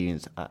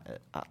inexperienced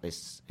at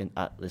this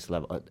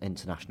level, at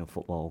international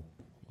football.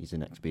 He's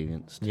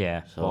inexperienced.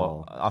 Yeah,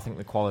 so I think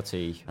the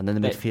quality... And then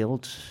the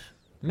midfield...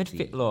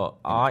 Look,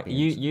 I like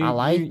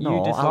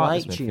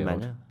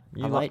Chimena.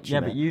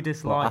 But you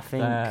dislike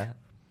their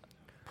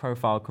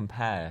profile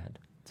compared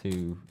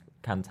to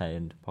Kante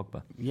and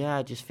Pogba. Yeah,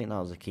 I just think that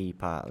was a key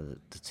part of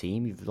the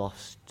team. You've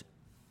lost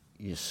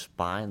your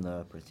spine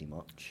there pretty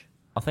much.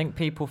 I think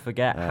people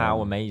forget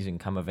how amazing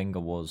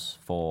Camavinga was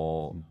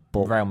for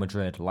Real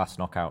Madrid last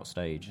knockout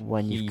stage.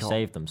 He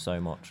saved them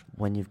so much.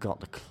 When you've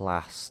got the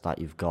class that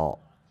you've got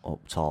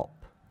up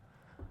top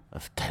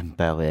of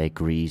Dembele,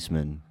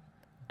 Griezmann,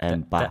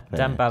 Mbappe...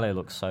 Dembele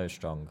looks so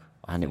strong.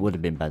 And it would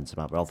have been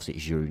Benzema, but obviously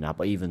it's Giroud now.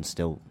 But even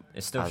still...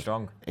 It's still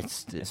strong.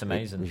 It's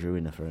amazing. It was Giroud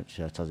in the front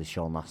shirt, as he's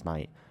shown last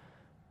night.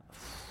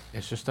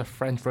 It's just a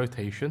French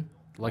rotation.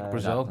 Like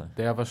Brazil, exactly.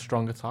 They have a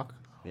strong attack.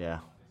 Yeah.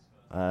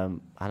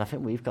 And I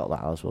think we've got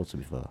that as well, to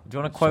be fair. Do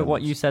you want to quote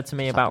what you said to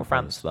me about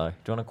France, though?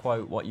 Do you want to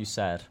quote what you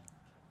said?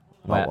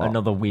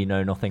 Another we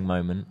know nothing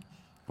moment.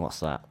 What's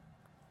that?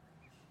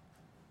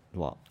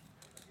 What?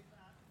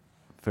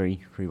 Free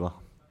what?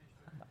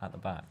 At the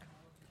back.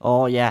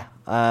 Oh, yeah.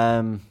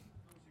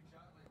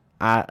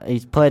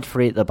 He's played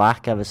free at the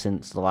back ever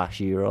since the last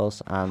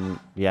Euros, and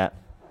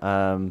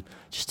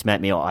just to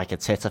make me look like a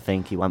tit, I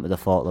think he went with the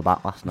 4 at the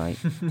back last night.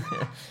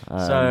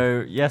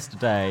 So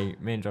yesterday,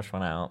 me and Josh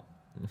went out.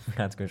 We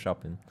had to go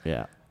shopping.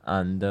 Yeah.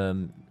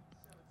 And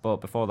but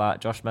before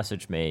that, Josh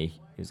messaged me.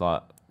 He's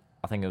like,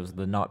 I think it was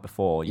the night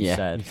before. You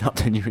said you've not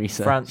done your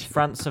research.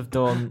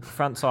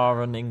 France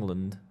are on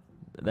England.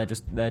 They're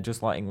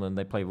just like England.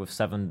 They play with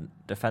 7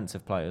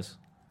 defensive players.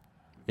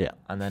 Yeah.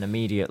 And then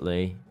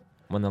immediately,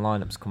 when the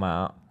lineups come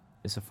out,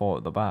 it's a 4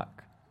 at the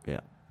back. Yeah.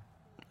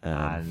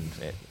 And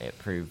it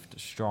proved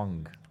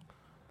strong.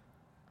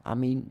 I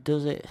mean,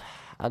 does it?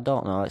 I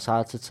don't know. It's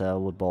hard to tell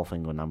with both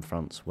England and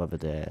France whether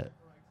they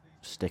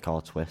stick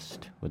or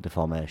twist with the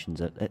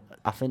formations.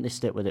 I think they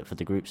stick with it for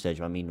the group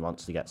stage. I mean,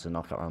 once they get to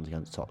knockout rounds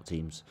against top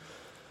teams,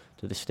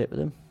 do they stick with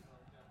them?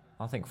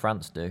 I think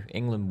France do.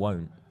 England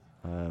won't.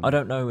 I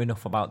don't know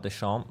enough about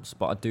Deschamps,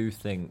 but I do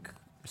think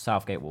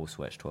Southgate will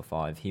switch to a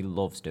 5. He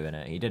loves doing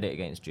it. He did it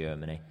against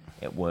Germany.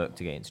 It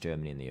worked against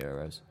Germany in the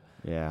Euros.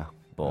 Yeah.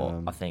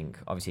 But I think,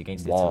 obviously,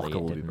 against Walker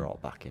Italy, will be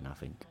brought back in, I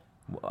think.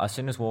 As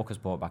soon as Walker's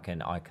brought back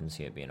in, I can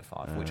see it being a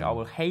 5, which I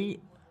will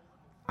hate.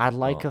 I'd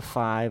like a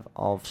 5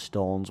 of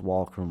Stones,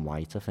 Walker and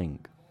White, I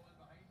think.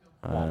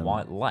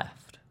 White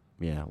left?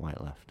 Yeah,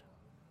 White left.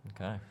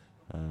 Okay.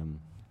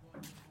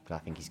 But I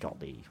think he's got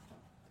the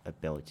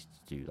ability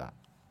to do that.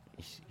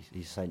 He's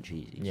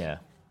essentially...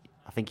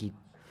 I think he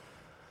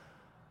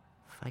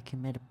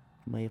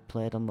may have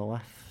played on the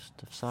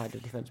left side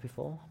of defence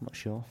before. I'm not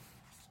sure.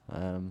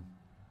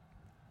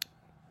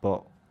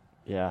 But,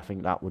 yeah, I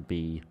think that would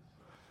be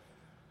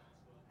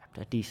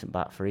a decent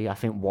back 3. I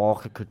think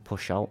Walker could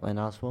push out then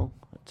as well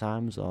at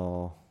times.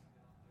 So,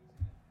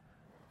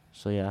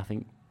 yeah, I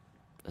think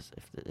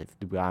if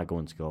we are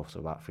going to go for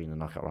the back 3 in the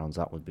knockout rounds,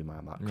 that would be my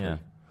back 3.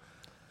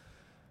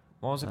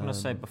 What was I going to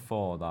say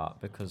before that?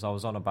 Because I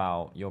was on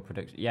about your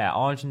prediction. Yeah,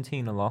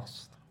 Argentina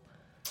lost.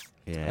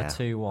 Yeah. A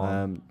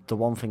 2-1. The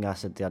one thing I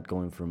said they had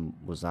going from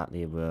was that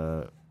they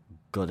were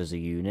good as a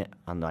unit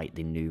and like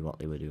they knew what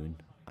they were doing.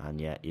 And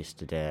yet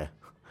yesterday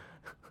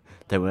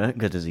they weren't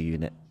good as a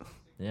unit.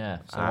 Yeah,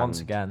 so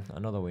once again,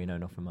 another we know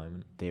nothing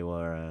moment. They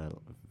were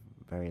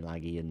very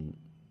laggy and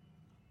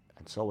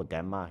so were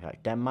Denmark.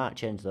 Like, Denmark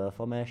changed their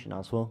formation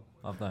as well.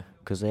 Have they?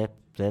 Because they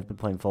they've been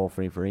playing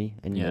 4-3-3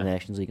 in the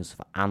Nations League and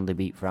stuff, and they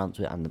beat France,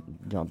 and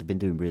they've been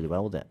doing really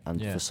well with it.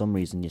 And for some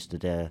reason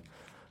yesterday,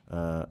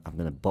 I'm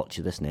going to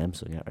butcher this name,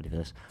 so get ready for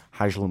this.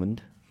 Hajlumund.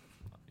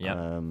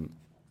 Yeah.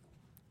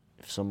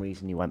 For some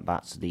reason, he went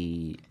back to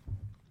the.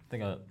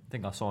 I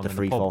think I saw him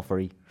the in the pub.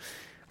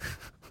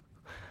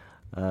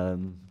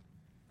 3-4-3.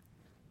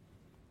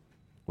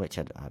 Which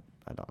I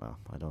don't know.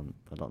 I don't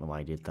know why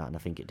he did that, and I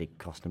think it did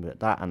cost him a bit.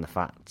 That and the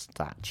fact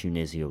that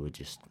Tunisia were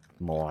just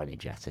more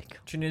energetic.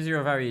 Tunisia are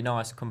a very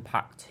nice,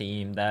 compact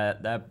team.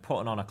 They're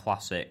putting on a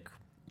classic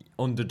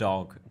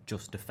underdog,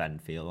 just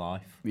defend for your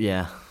life.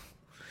 Yeah.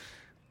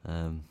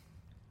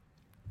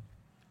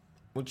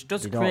 Which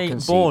does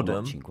create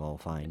boredom.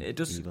 It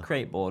does either.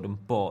 create boredom,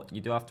 but you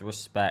do have to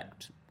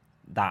respect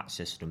that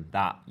system,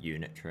 that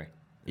unitary.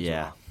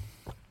 Yeah.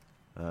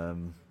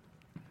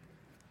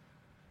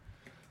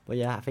 But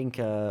yeah, I think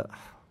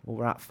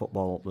we're at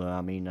football up there.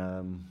 I mean,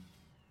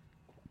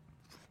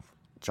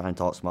 try and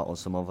talk about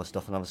some other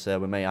stuff, and obviously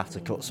we may have to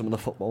cut some of the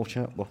football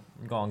chat. But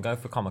Go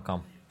for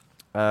Comic-Con.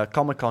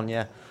 Comic-Con,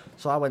 yeah.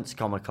 So I went to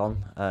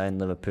Comic-Con in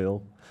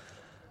Liverpool.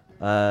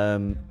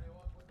 I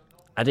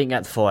didn't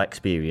get the full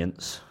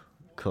experience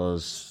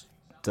because,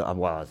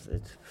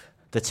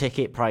 the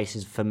ticket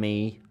prices for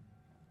me,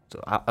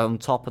 on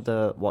top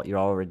of what you're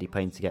already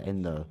paying to get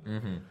in there,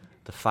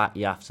 the fact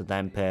you have to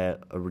then pay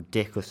a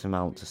ridiculous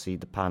amount to see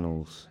the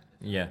panels.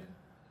 Yeah.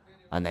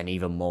 And then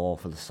even more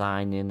for the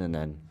signing, and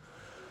then...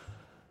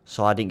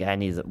 So I didn't get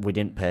any that we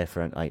didn't pay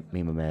for it. Like, me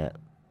and my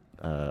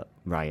mate,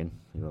 Ryan,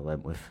 who I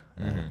went with,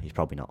 he's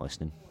probably not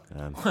listening.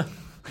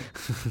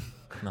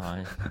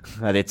 No.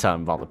 I did tell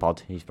him about the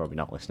pod. He's probably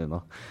not listening,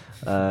 though.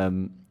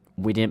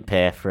 We didn't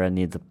pay for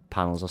any of the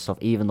panels or stuff,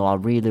 even though I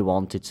really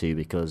wanted to,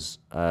 because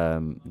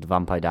the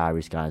Vampire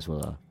Diaries guys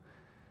were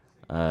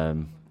there.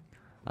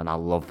 And I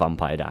love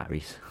Vampire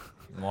Diaries.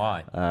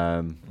 Why?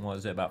 What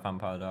is it about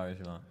Vampire Diaries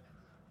you like?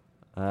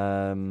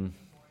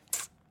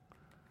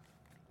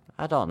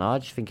 I don't know. I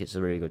just think it's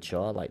a really good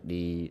show. Like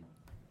a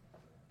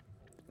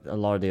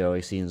lot of the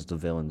early scenes, the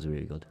villains are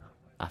really good.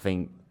 I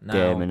think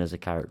Damon as a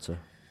character,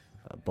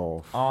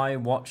 both. I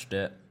watched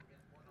it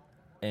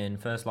in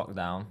first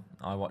lockdown.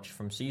 I watched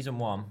from season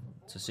 1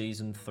 to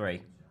season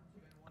 3,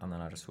 and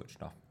then I just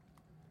switched off.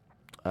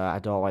 I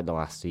don't like the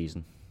last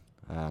season.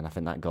 And I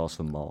think that goes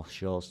for most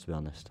shows, to be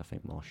honest. I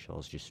think most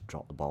shows just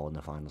drop the ball in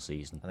the final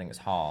season. I think it's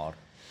hard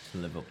to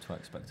live up to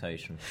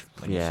expectation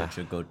when you're such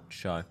a good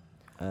show.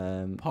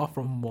 Apart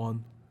from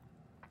one.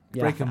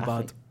 Yeah, Breaking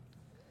Bad.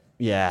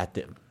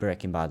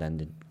 Breaking Bad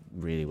ended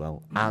really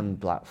well. And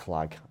Black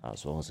Flag,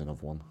 as well as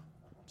another one,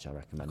 which I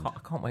recommend. I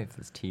can't wait for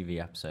this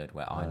TV episode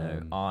where I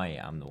know I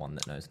am the one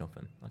that knows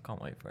nothing. I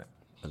can't wait for it.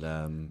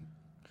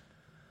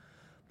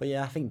 But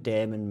yeah, I think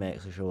Damon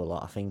makes the show a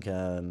lot. I think...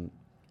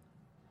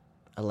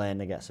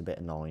 Elena gets a bit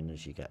annoying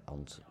as you get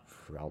on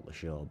throughout the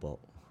show, but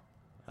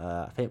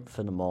I think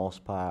for the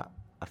most part,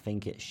 I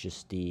think it's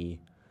just the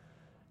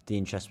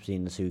interest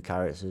between the two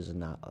characters,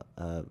 and that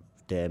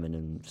Damon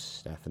and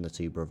Steph and the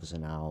two brothers,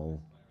 and how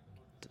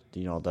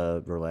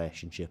the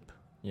relationship.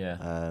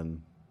 Yeah.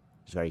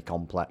 It's a very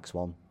complex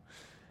one,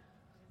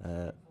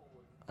 and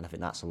I think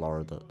that's a lot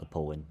of the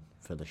pull-in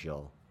for the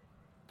show.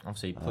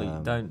 Obviously, please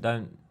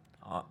don't.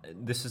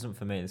 This isn't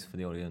for me, this is for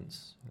the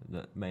audience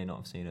that may not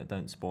have seen it.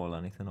 Don't spoil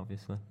anything,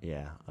 obviously.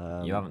 Yeah.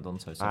 You haven't done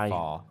so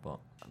far, but...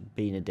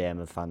 Being a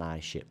Damon fan, I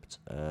shipped...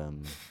 I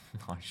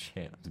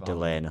shipped...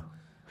 Delana.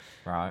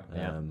 Right,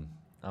 yeah.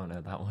 I haven't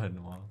heard that word in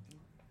a while.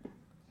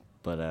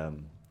 But,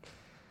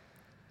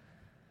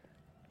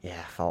 yeah,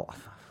 I thought...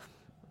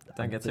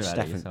 Don't get too ahead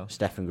of yourself.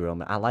 Stefan grew on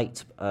me. I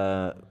liked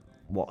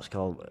what's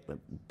called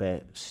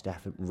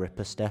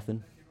Ripper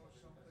Stefan.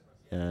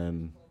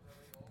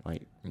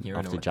 Like, You're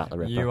after Jack the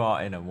Ripper. You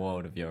are in a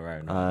world of your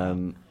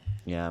own.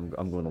 Yeah,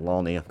 I'm going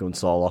alone here. I'm going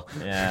solo.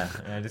 Yeah,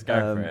 just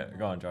go for it.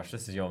 Go on, Josh.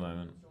 This is your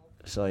moment.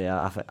 So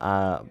yeah, I think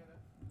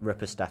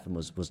Ripper Stefan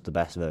was the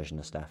best version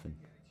of Stefan.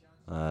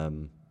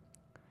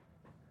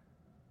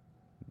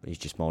 He's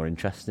just more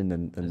interesting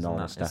than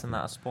normal Stefan. Isn't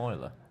that a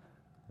spoiler?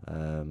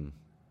 You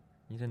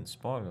didn't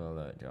spoil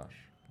alert, Josh.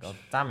 God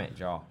damn it,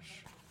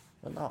 Josh.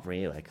 Well, not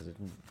really, because it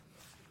didn't.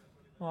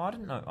 Well, I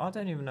didn't know. I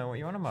don't even know what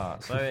you're on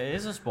about. So it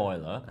is a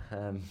spoiler.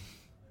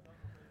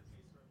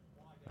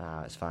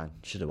 It's fine.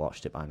 Should have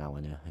watched it by now,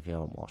 innit? If you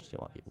haven't watched it,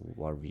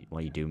 what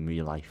are you doing with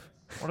your life?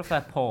 What if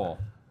they're poor?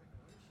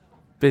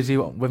 Busy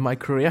with my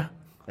career.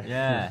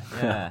 Yeah.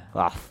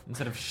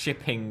 Instead of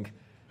shipping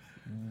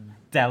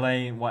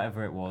Delane,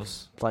 whatever it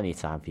was. Plenty of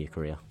time for your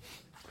career.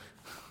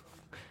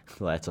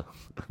 Later.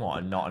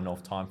 What, not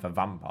enough time for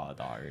Vampire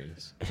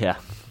Diaries? Yeah.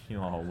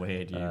 You are a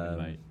weird human,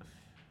 mate.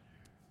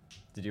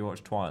 Did you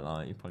watch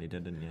Twilight? You probably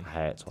did, didn't you? I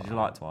hate Twilight. Did you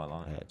like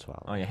Twilight? I hate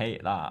Twilight. Oh, you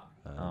hate that?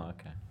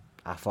 Okay.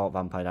 I thought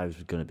Vampire Diaries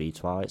was going to be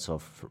Twilight, so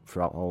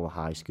throughout all of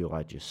high school,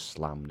 I just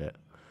slammed it.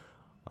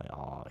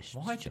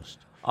 Like, just...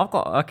 I've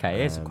got... Okay,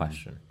 here's a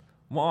question.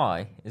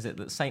 Why is it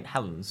that St.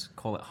 Helens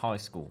call it high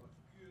school?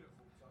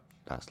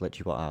 That's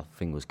literally what our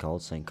thing was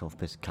called, St.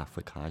 Cuthbert's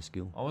Catholic High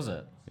School. Oh, was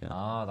it? Yeah.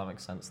 Ah, that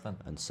makes sense then.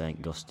 And St.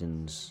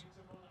 Augustine's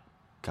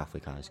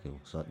Catholic high school,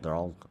 so they're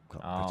all got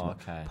pretty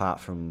much, okay. apart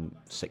from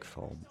sixth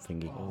form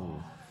thingy.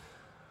 Ooh.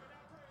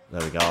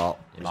 There we go.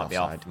 It might be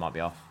off. It might be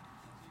off.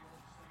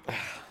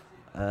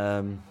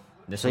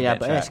 So yeah,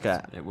 but basically,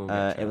 it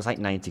was like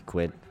 90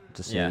 quid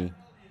to see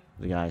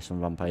the guys from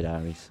Vampire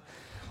Diaries.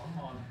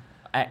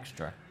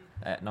 Extra.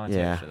 90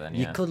 Yeah, extra then,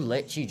 you could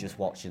literally just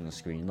watch in the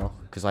screen though,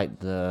 because like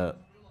the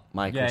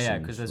microphones. Yeah,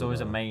 because there's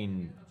always a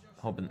main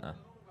hub, isn't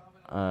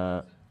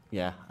there?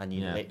 Yeah, and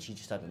you literally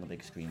just had on the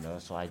big screen there,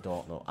 so I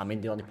don't know. I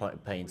mean, the only point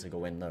of paying to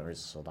go in there is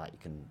so that you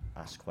can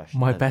ask questions.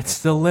 My bet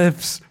still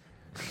lives.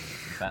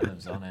 Bet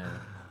lives on it.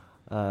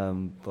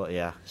 But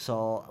yeah,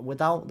 so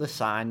without the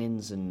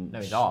signings and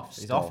No, he's off.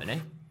 He's off,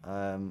 isn't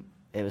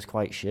he? It was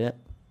quite shit,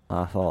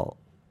 I thought.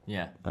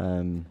 Yeah.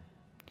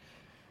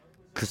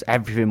 Because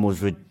everything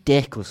was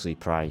ridiculously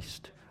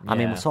priced. I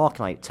mean, Yeah. we're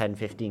talking like 10,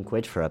 15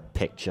 quid for a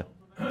picture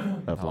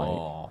of like.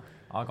 Oh,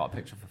 I got a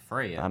picture for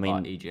free at I mean,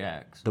 like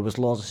EGX. There was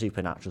loads of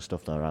supernatural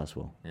stuff there as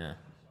well. Yeah.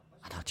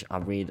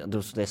 And there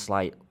was this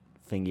like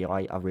thingy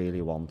I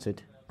really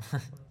wanted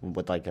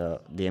with like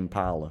the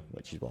Impala,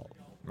 which is what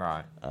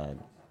Right.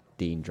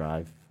 Dean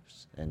drives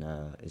in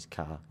his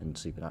car in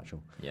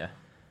Supernatural. Yeah.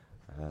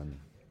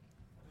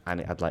 And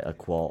it had like a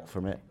quote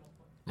from it.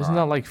 Isn't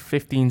that like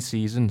 15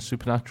 seasons,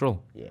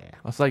 Supernatural? Yeah.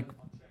 That's like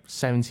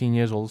 17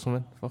 years old or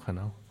something. Fucking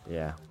hell.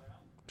 Yeah.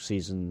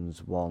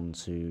 Seasons 1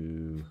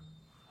 to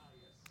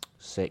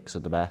 6 are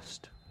the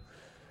best.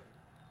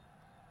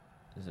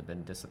 Has it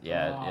been it's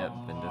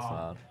been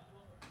disallowed.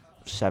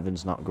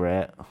 7's not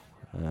great.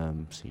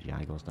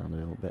 CGI goes down a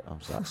little bit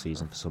after that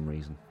season for some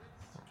reason.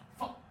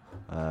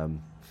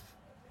 And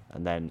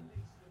then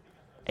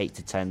 8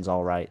 to 10's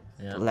all right.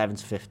 Yeah. 11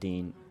 to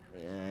 15,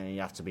 you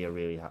have to be a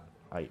really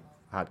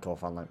hardcore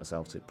fan like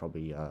myself to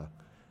probably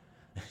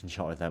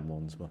enjoy them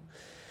ones.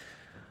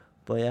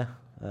 But yeah.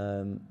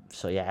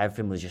 So yeah,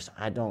 everything was just,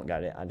 I don't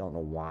get it. I don't know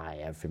why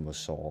everything was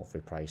so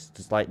overpriced.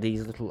 It's like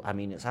these little, I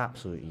mean, it's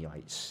absolutely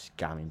like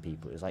scamming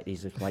people. It's like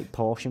these little like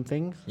portion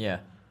things. Yeah.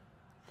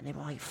 And they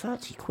were like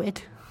 30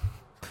 quid.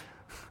 I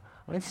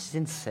mean, this is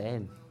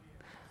insane.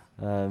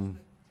 I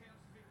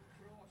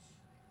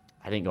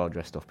didn't go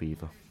dressed up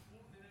either.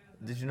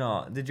 Did you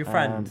not? Did your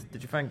friend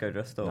go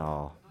dressed up?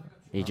 No.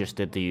 He just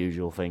did the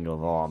usual thing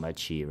of, I'm Ed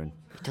Sheeran.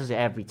 He does it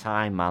every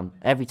time, man.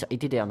 He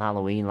did it on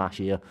Halloween last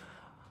year.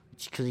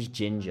 Because he's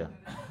ginger.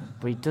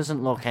 But he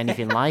doesn't look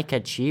anything like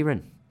Ed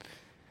Sheeran.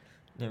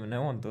 Yeah, but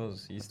no one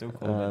does. You still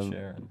call him Ed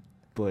Sheeran.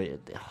 But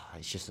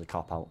it's just a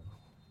cop-out.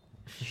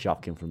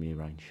 Shocking from you,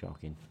 Ryan.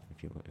 Shocking.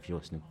 If you're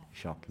listening.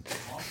 Shocking.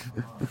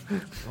 The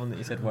one that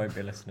you said won't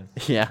be listening.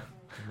 Yeah.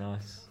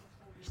 Nice.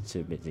 He's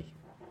too busy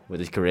with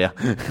his career.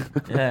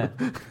 Yeah.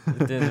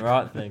 He's doing the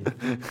right thing.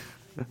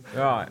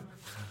 Right.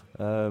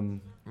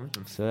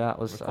 So that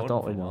was, I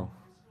don't really know.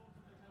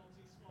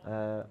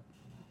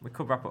 We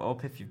could wrap it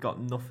up if you've got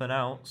nothing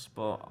else,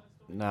 but...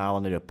 No, I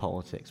want to do a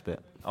politics bit.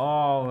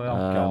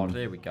 God,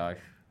 here we go.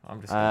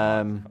 I'm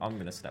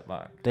gonna step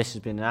back. This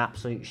has been an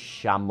absolute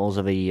shambles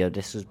of a year.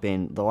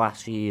 The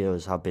last few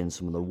years have been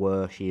some of the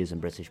worst years in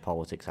British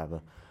politics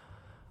ever.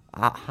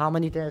 How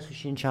many days was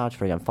she in charge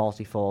for again?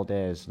 44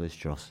 days, Liz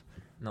Truss.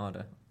 No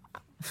idea.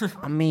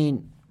 I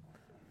mean,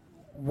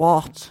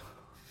 what?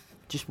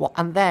 Just what?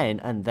 And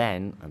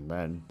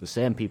then the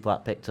same people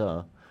that picked her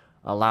are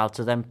allowed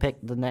to then pick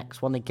the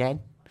next one again.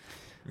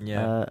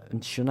 Yeah.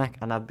 And Sunak,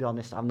 and I'll be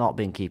honest, I've not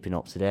been keeping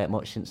up to date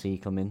much since he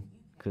come in,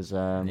 because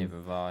neither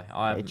have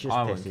I. It just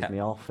pisses me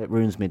off. It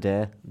ruins my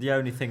day. The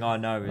only thing I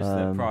know is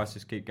that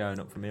prices keep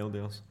going up for meal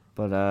deals.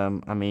 But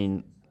I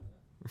mean,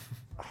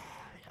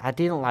 I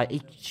didn't like.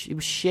 He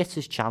was shit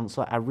as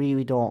Chancellor. I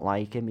really don't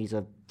like him. He's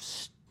a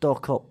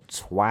stuck-up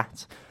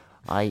twat.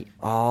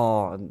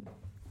 And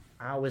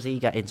how was he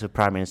get into a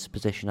prime minister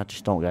position? I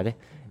just don't get it.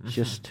 It's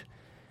just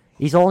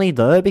he's only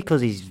there because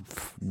he's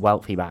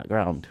wealthy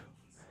background.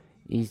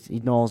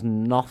 He knows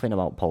nothing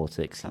about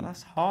politics.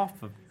 That's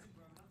half of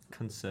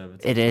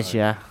Conservative. It is,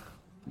 yeah.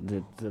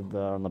 They're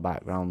on the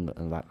background.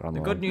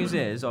 The good news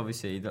is,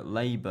 obviously, that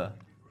Labour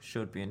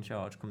should be in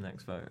charge come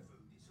next vote.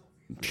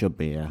 Should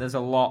be, yeah. There's a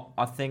lot.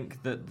 I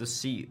think that the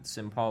seats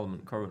in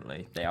Parliament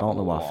currently, they have a lot. I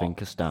don't know what I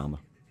think of Starmer.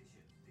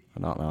 I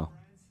don't know.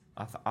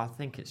 I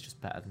think it's just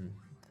better than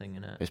thing,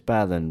 innit? It's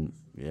better than,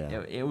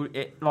 yeah.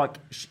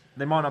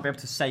 They might not be able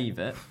to save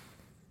it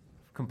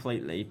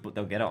completely, but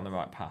they'll get it on the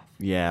right path.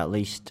 Yeah, at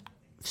least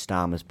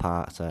Starmer's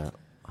part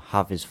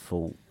have his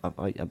full.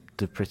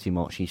 Pretty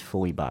much, he's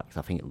fully backed.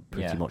 I think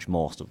pretty much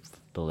most of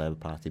the Labour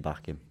Party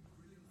back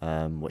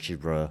him, which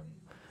is rare.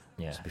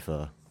 Yeah. To be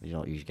fair, you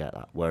don't usually get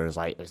that. Whereas,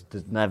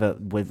 there's never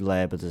with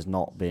Labour, there's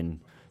not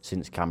been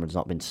since Cameron's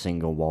not been a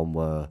single one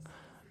where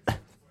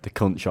the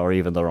country or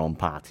even their own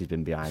party's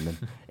been behind them.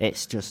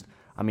 It's just,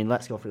 I mean,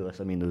 let's go through this.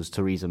 I mean, there was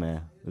Theresa May.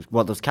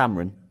 There's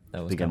Cameron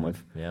to begin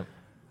with. Yeah.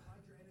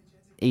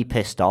 He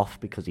pissed off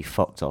because he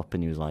fucked up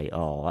and he was like,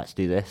 let's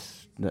do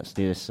this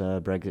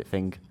Brexit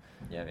thing.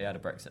 Yeah, he had a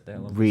Brexit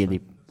deal. Obviously.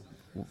 Really,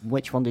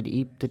 which one did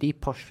he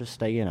push for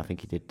stay in? I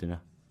think he did, didn't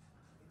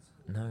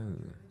he? No.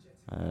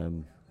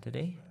 Did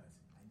he?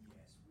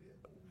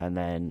 And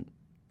then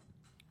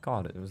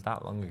God, it was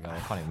that long ago. I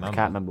can't even I remember.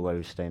 can't remember where he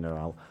was staying or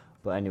out.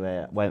 But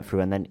anyway, went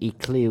through, and then he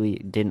clearly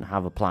didn't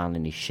have a plan,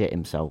 and he shit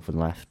himself and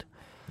left.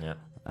 Yeah.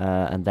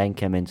 And then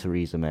came in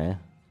Theresa May,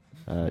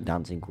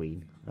 Dancing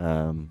Queen.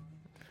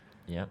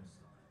 Yeah.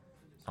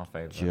 Our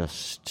favourite.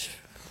 Just,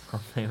 Our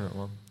favourite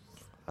one.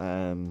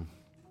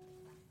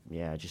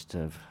 yeah, I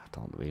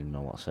don't really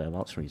know what to say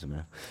about Theresa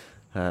May.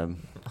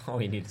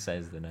 All you need to say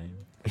is the name.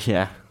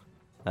 Yeah.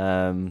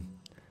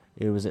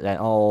 Who was it then?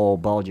 Oh,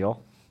 Bojo.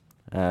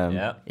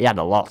 Yeah. He had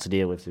a lot to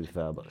deal with, to be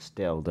fair, but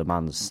still, the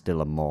man's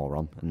still a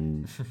moron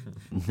and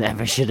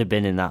never should have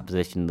been in that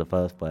position in the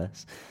first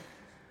place.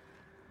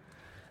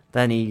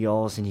 Then he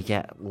goes and you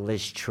get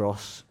Liz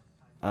Truss,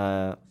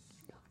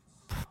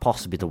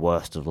 possibly the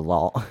worst of the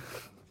lot.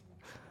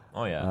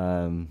 Oh,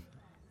 yeah.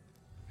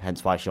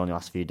 Hence why she only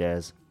lasts a few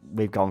days.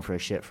 We've gone for a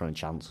shit from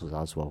chancellors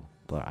as well,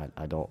 but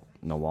I don't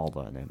know all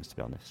their names, to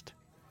be honest.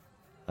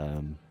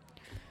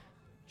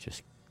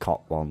 Just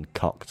cock 1,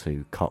 cock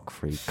 2, cock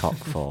 3, cock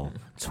 4,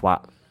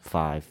 twat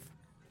 5,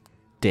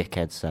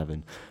 dickhead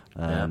 7.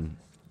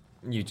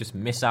 You just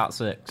miss out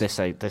 6.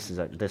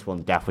 This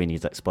one definitely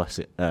needs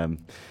explicit. And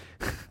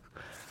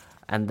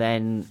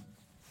then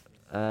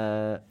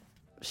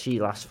she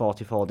lasts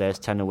 44 days,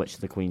 10 of which is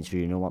the Queen's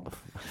funeral.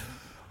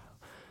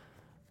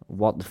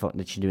 What the fuck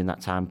did she do in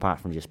that time apart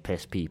from just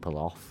piss people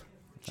off?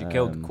 She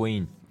killed the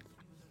Queen.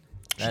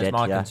 There's did,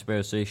 my yeah.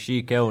 conspiracy.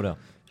 She killed her.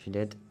 She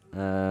did.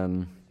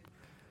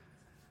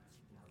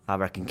 I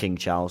reckon King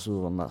Charles was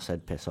the one that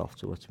said piss off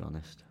to her, to be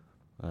honest.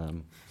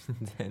 Do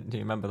you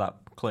remember that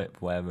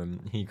clip where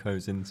he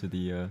goes into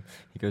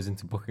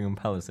Buckingham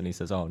Palace and he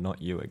says, "Oh,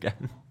 not you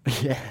again."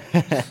 Yeah.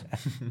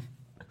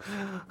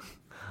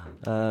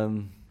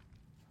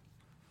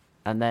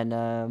 And then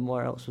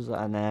what else was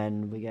that? And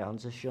then we get on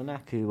to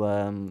Sunak, who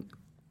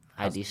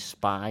I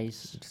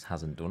despise. Just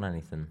hasn't done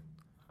anything.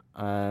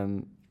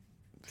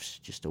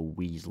 Just a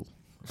weasel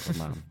of a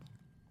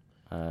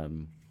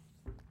man.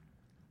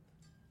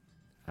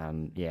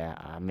 And yeah,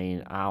 I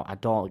mean, I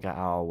don't get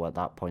how at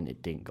that point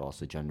it didn't go to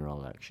the general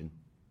election.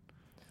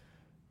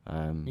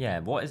 Yeah,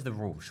 what is the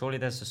rule? Surely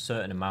there's a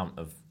certain amount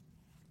of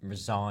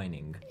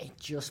resigning. It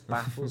just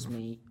baffles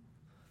me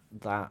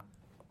that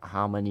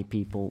how many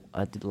people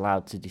are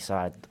allowed to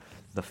decide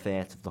the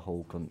fate of the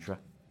whole country.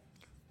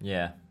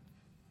 Yeah.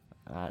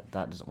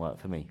 That doesn't work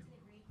for me.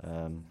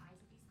 I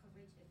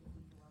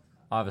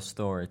have a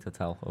story to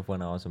tell of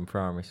when I was in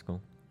primary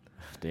school.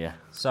 Dear.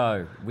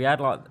 So, we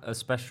had like a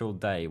special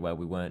day where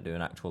we weren't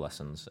doing actual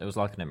lessons. It was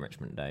like an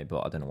enrichment day,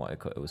 but I don't know what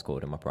it was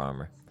called in my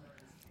primary.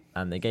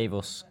 And they gave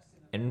us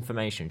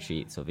information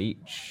sheets of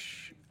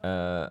each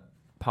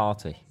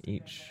party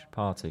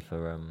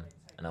for an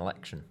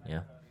election,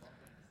 yeah.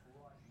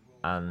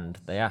 And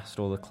they asked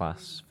all the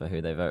class for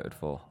who they voted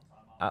for.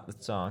 At the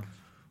time,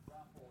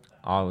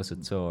 I was a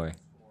Tory.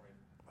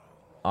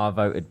 I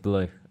voted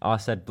blue. I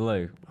said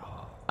blue.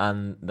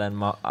 And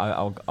then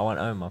I went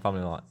home, my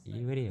family were like,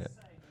 "You idiot.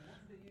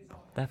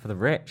 They're for the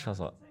rich." I was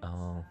like,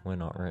 "Oh, we're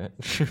not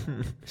rich."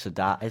 So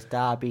is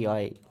Derby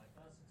like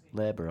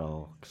Labour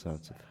or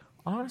Conservative?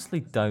 I honestly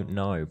don't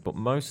know, but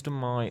most of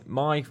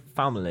my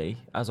family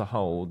as a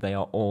whole, they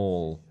are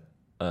all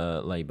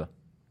Labour.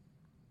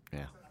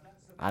 Yeah.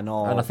 I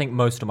know. And I think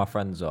most of my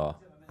friends are.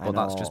 But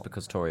that's know, just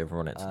because Tory have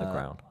run it to the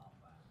ground.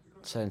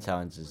 St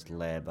Helens is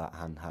Labour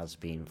and has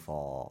been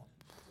for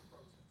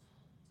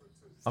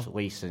at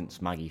least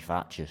since Maggie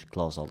Thatcher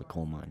closed all the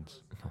coal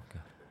mines. Okay.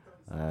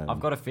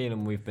 I've got a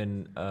feeling we've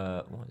been...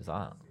 what is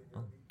that?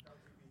 Oh.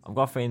 I've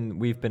got a feeling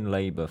we've been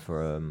Labour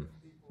for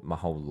my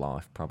whole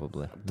life,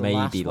 probably.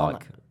 Maybe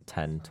like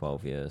 10,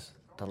 12 years.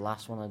 The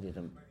last one I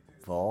didn't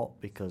vote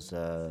because...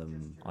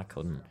 I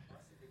couldn't.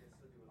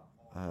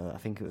 I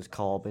think it was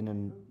Corbyn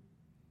and...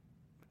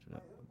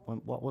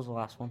 What was the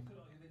last one?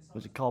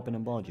 Was it Corbyn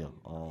and Bojo?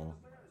 Or...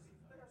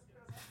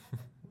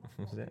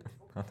 Was it?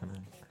 I don't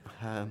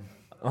know.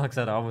 Like I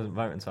said, I wasn't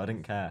voting, so I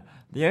didn't care.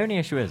 The only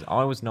issue is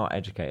I was not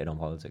educated on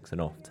politics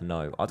enough to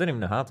know. I didn't even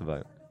know how to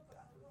vote.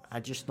 I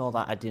just know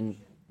that I didn't...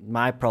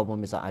 My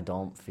problem is that I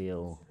don't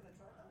feel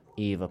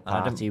either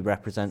party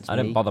represents me. I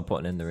didn't bother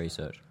putting in the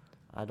research.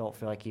 I don't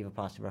feel like either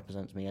party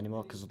represents me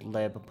anymore because the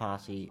Labour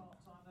Party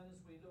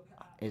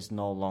is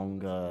no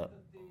longer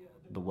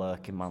the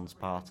working man's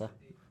party.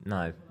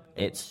 No,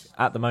 it's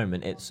at the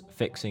moment it's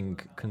fixing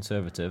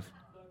Conservative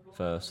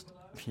first.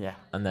 Yeah.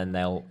 And then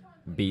they'll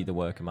be the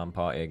working man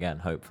party again,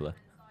 hopefully.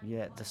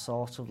 Yeah, the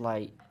sort of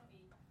like,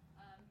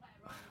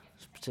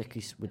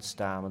 particularly with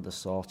Starmer, the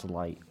sort of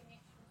like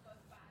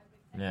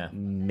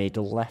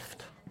middle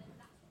left.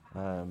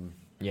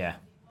 Yeah.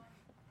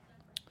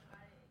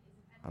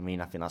 I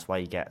mean, I think that's why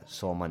you get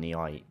so many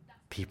like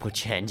people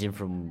changing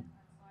from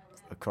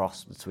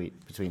across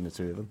between the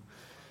two of them.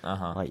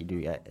 Like you do,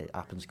 it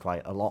happens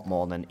quite a lot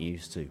more than it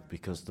used to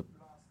because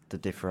the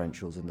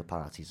differentials in the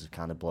parties are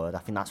kind of blurred. I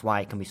think that's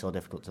why it can be so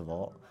difficult to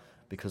vote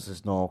because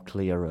there's no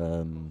clear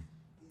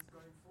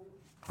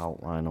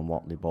outline on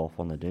what they both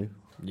want to do.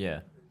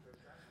 Yeah.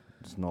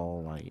 There's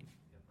no like.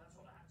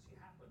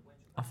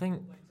 I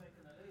think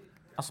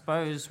I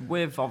suppose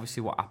with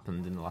obviously what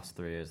happened in the last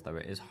 3 years, though,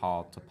 it is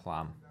hard to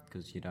plan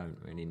because you don't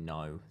really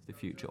know the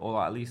future. Or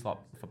like, at least like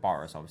for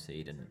Boris, obviously,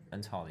 he didn't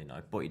entirely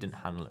know, but he didn't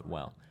handle it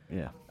well.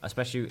 Yeah.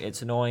 Especially,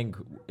 it's annoying.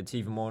 It's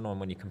even more annoying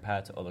when you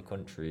compare to other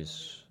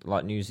countries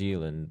like New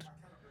Zealand.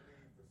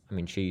 I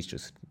mean, she's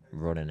just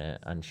running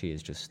it, and she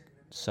is just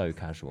so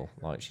casual.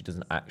 Like, she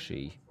doesn't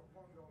actually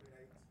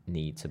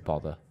need to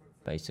bother.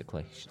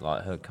 Basically,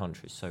 like, her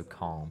country is so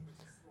calm.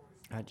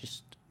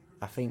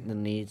 I think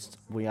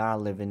we are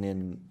living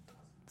in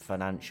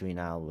financially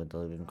now with the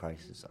living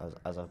crisis,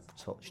 as I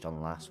touched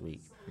on last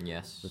week.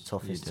 Yes, the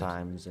toughest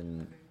times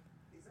in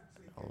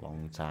a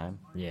long time.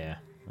 Yeah.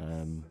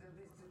 There's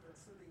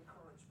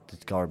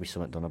got to be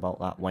something done about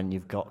that. When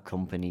you've got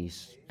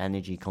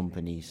energy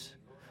companies,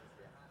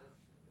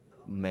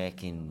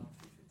 making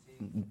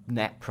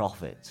net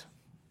profit,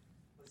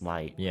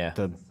 like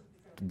the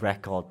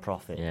record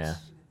profits. Yeah.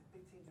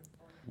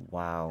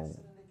 Wow.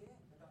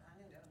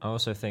 I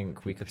also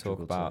think we could talk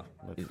about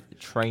the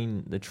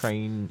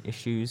train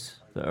issues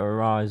that are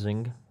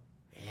arising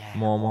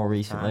more and more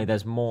recently.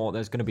 There's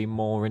going to be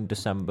more in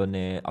December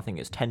I think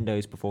it's 10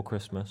 days before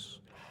Christmas.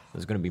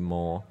 There's going to be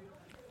more.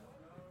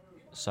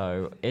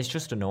 So it's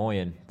just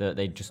annoying that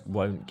they just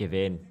won't give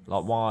in.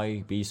 Like,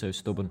 why be so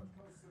stubborn?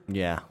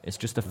 Yeah. It's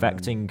just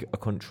affecting a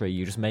country.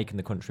 You're just making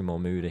the country more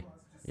moody.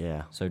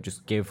 Yeah. So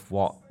just give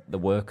what the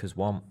workers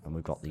want. And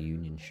we've got the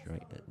union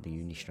strike.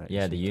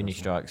 Yeah, the uni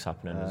strike's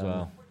happening as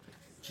well.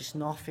 Just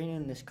nothing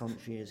in this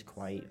country is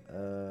quite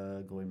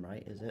going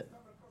right, is it?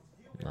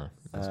 No,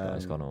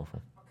 it's gone awful.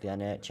 The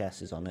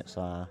NHS is on its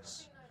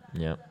arse.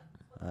 Yeah.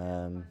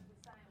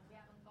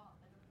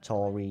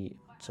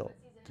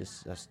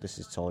 This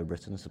is Tory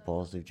Britain, I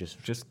suppose. They've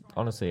just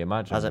honestly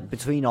imagine.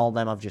 Between all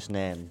them I've just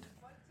named,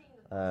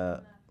 I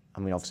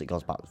mean, obviously it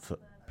goes back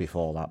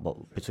before that,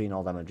 but between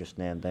all them I've just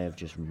named, they have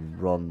just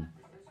run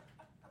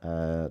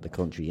the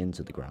country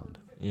into the ground.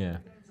 Yeah.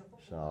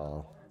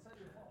 So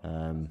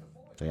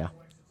yeah.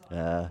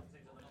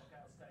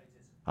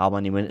 How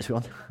many minutes we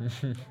on?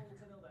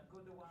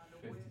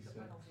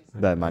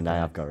 Bear in mind, I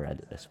have got to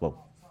edit this.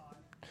 Well,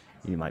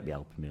 you might be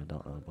helping me, I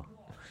don't know, but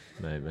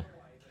maybe.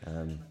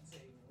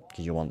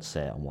 Because you want to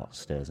say it on what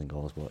stays and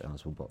goes, but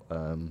as well. But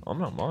I'm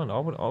not mind. I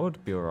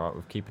would be alright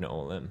with keeping it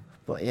all in.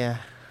 But yeah,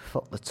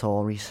 fuck the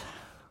Tories.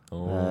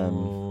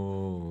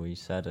 Oh, he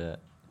said it.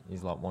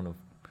 He's like one of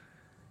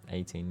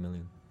 18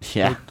 million.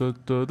 Yeah.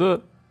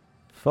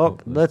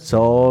 Fuck the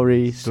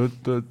Tories.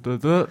 Fuck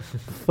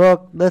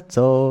the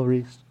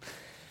Tories.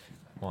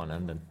 What an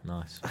ending.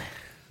 Nice.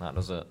 That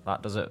does it. I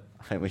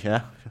think we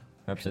should.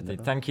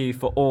 Thank you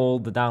for all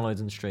the downloads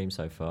and streams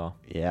so far.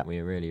 Yeah. We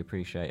really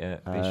appreciate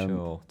it. Be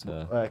sure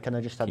to. Can I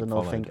just add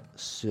another thing?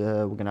 So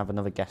we're going to have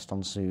another guest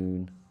on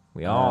soon.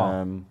 We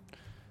are.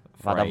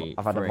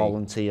 I've had a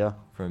volunteer.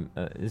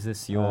 Is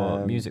this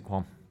your music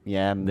one?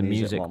 Yeah, the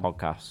music one.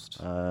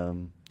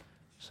 podcast.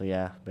 So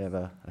yeah, a bit of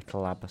a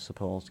collab, I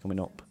suppose, coming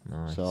up.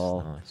 Nice,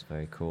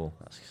 very cool.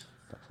 That's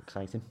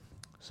exciting.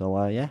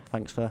 So yeah,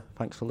 thanks for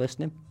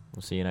listening.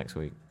 We'll see you next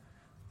week.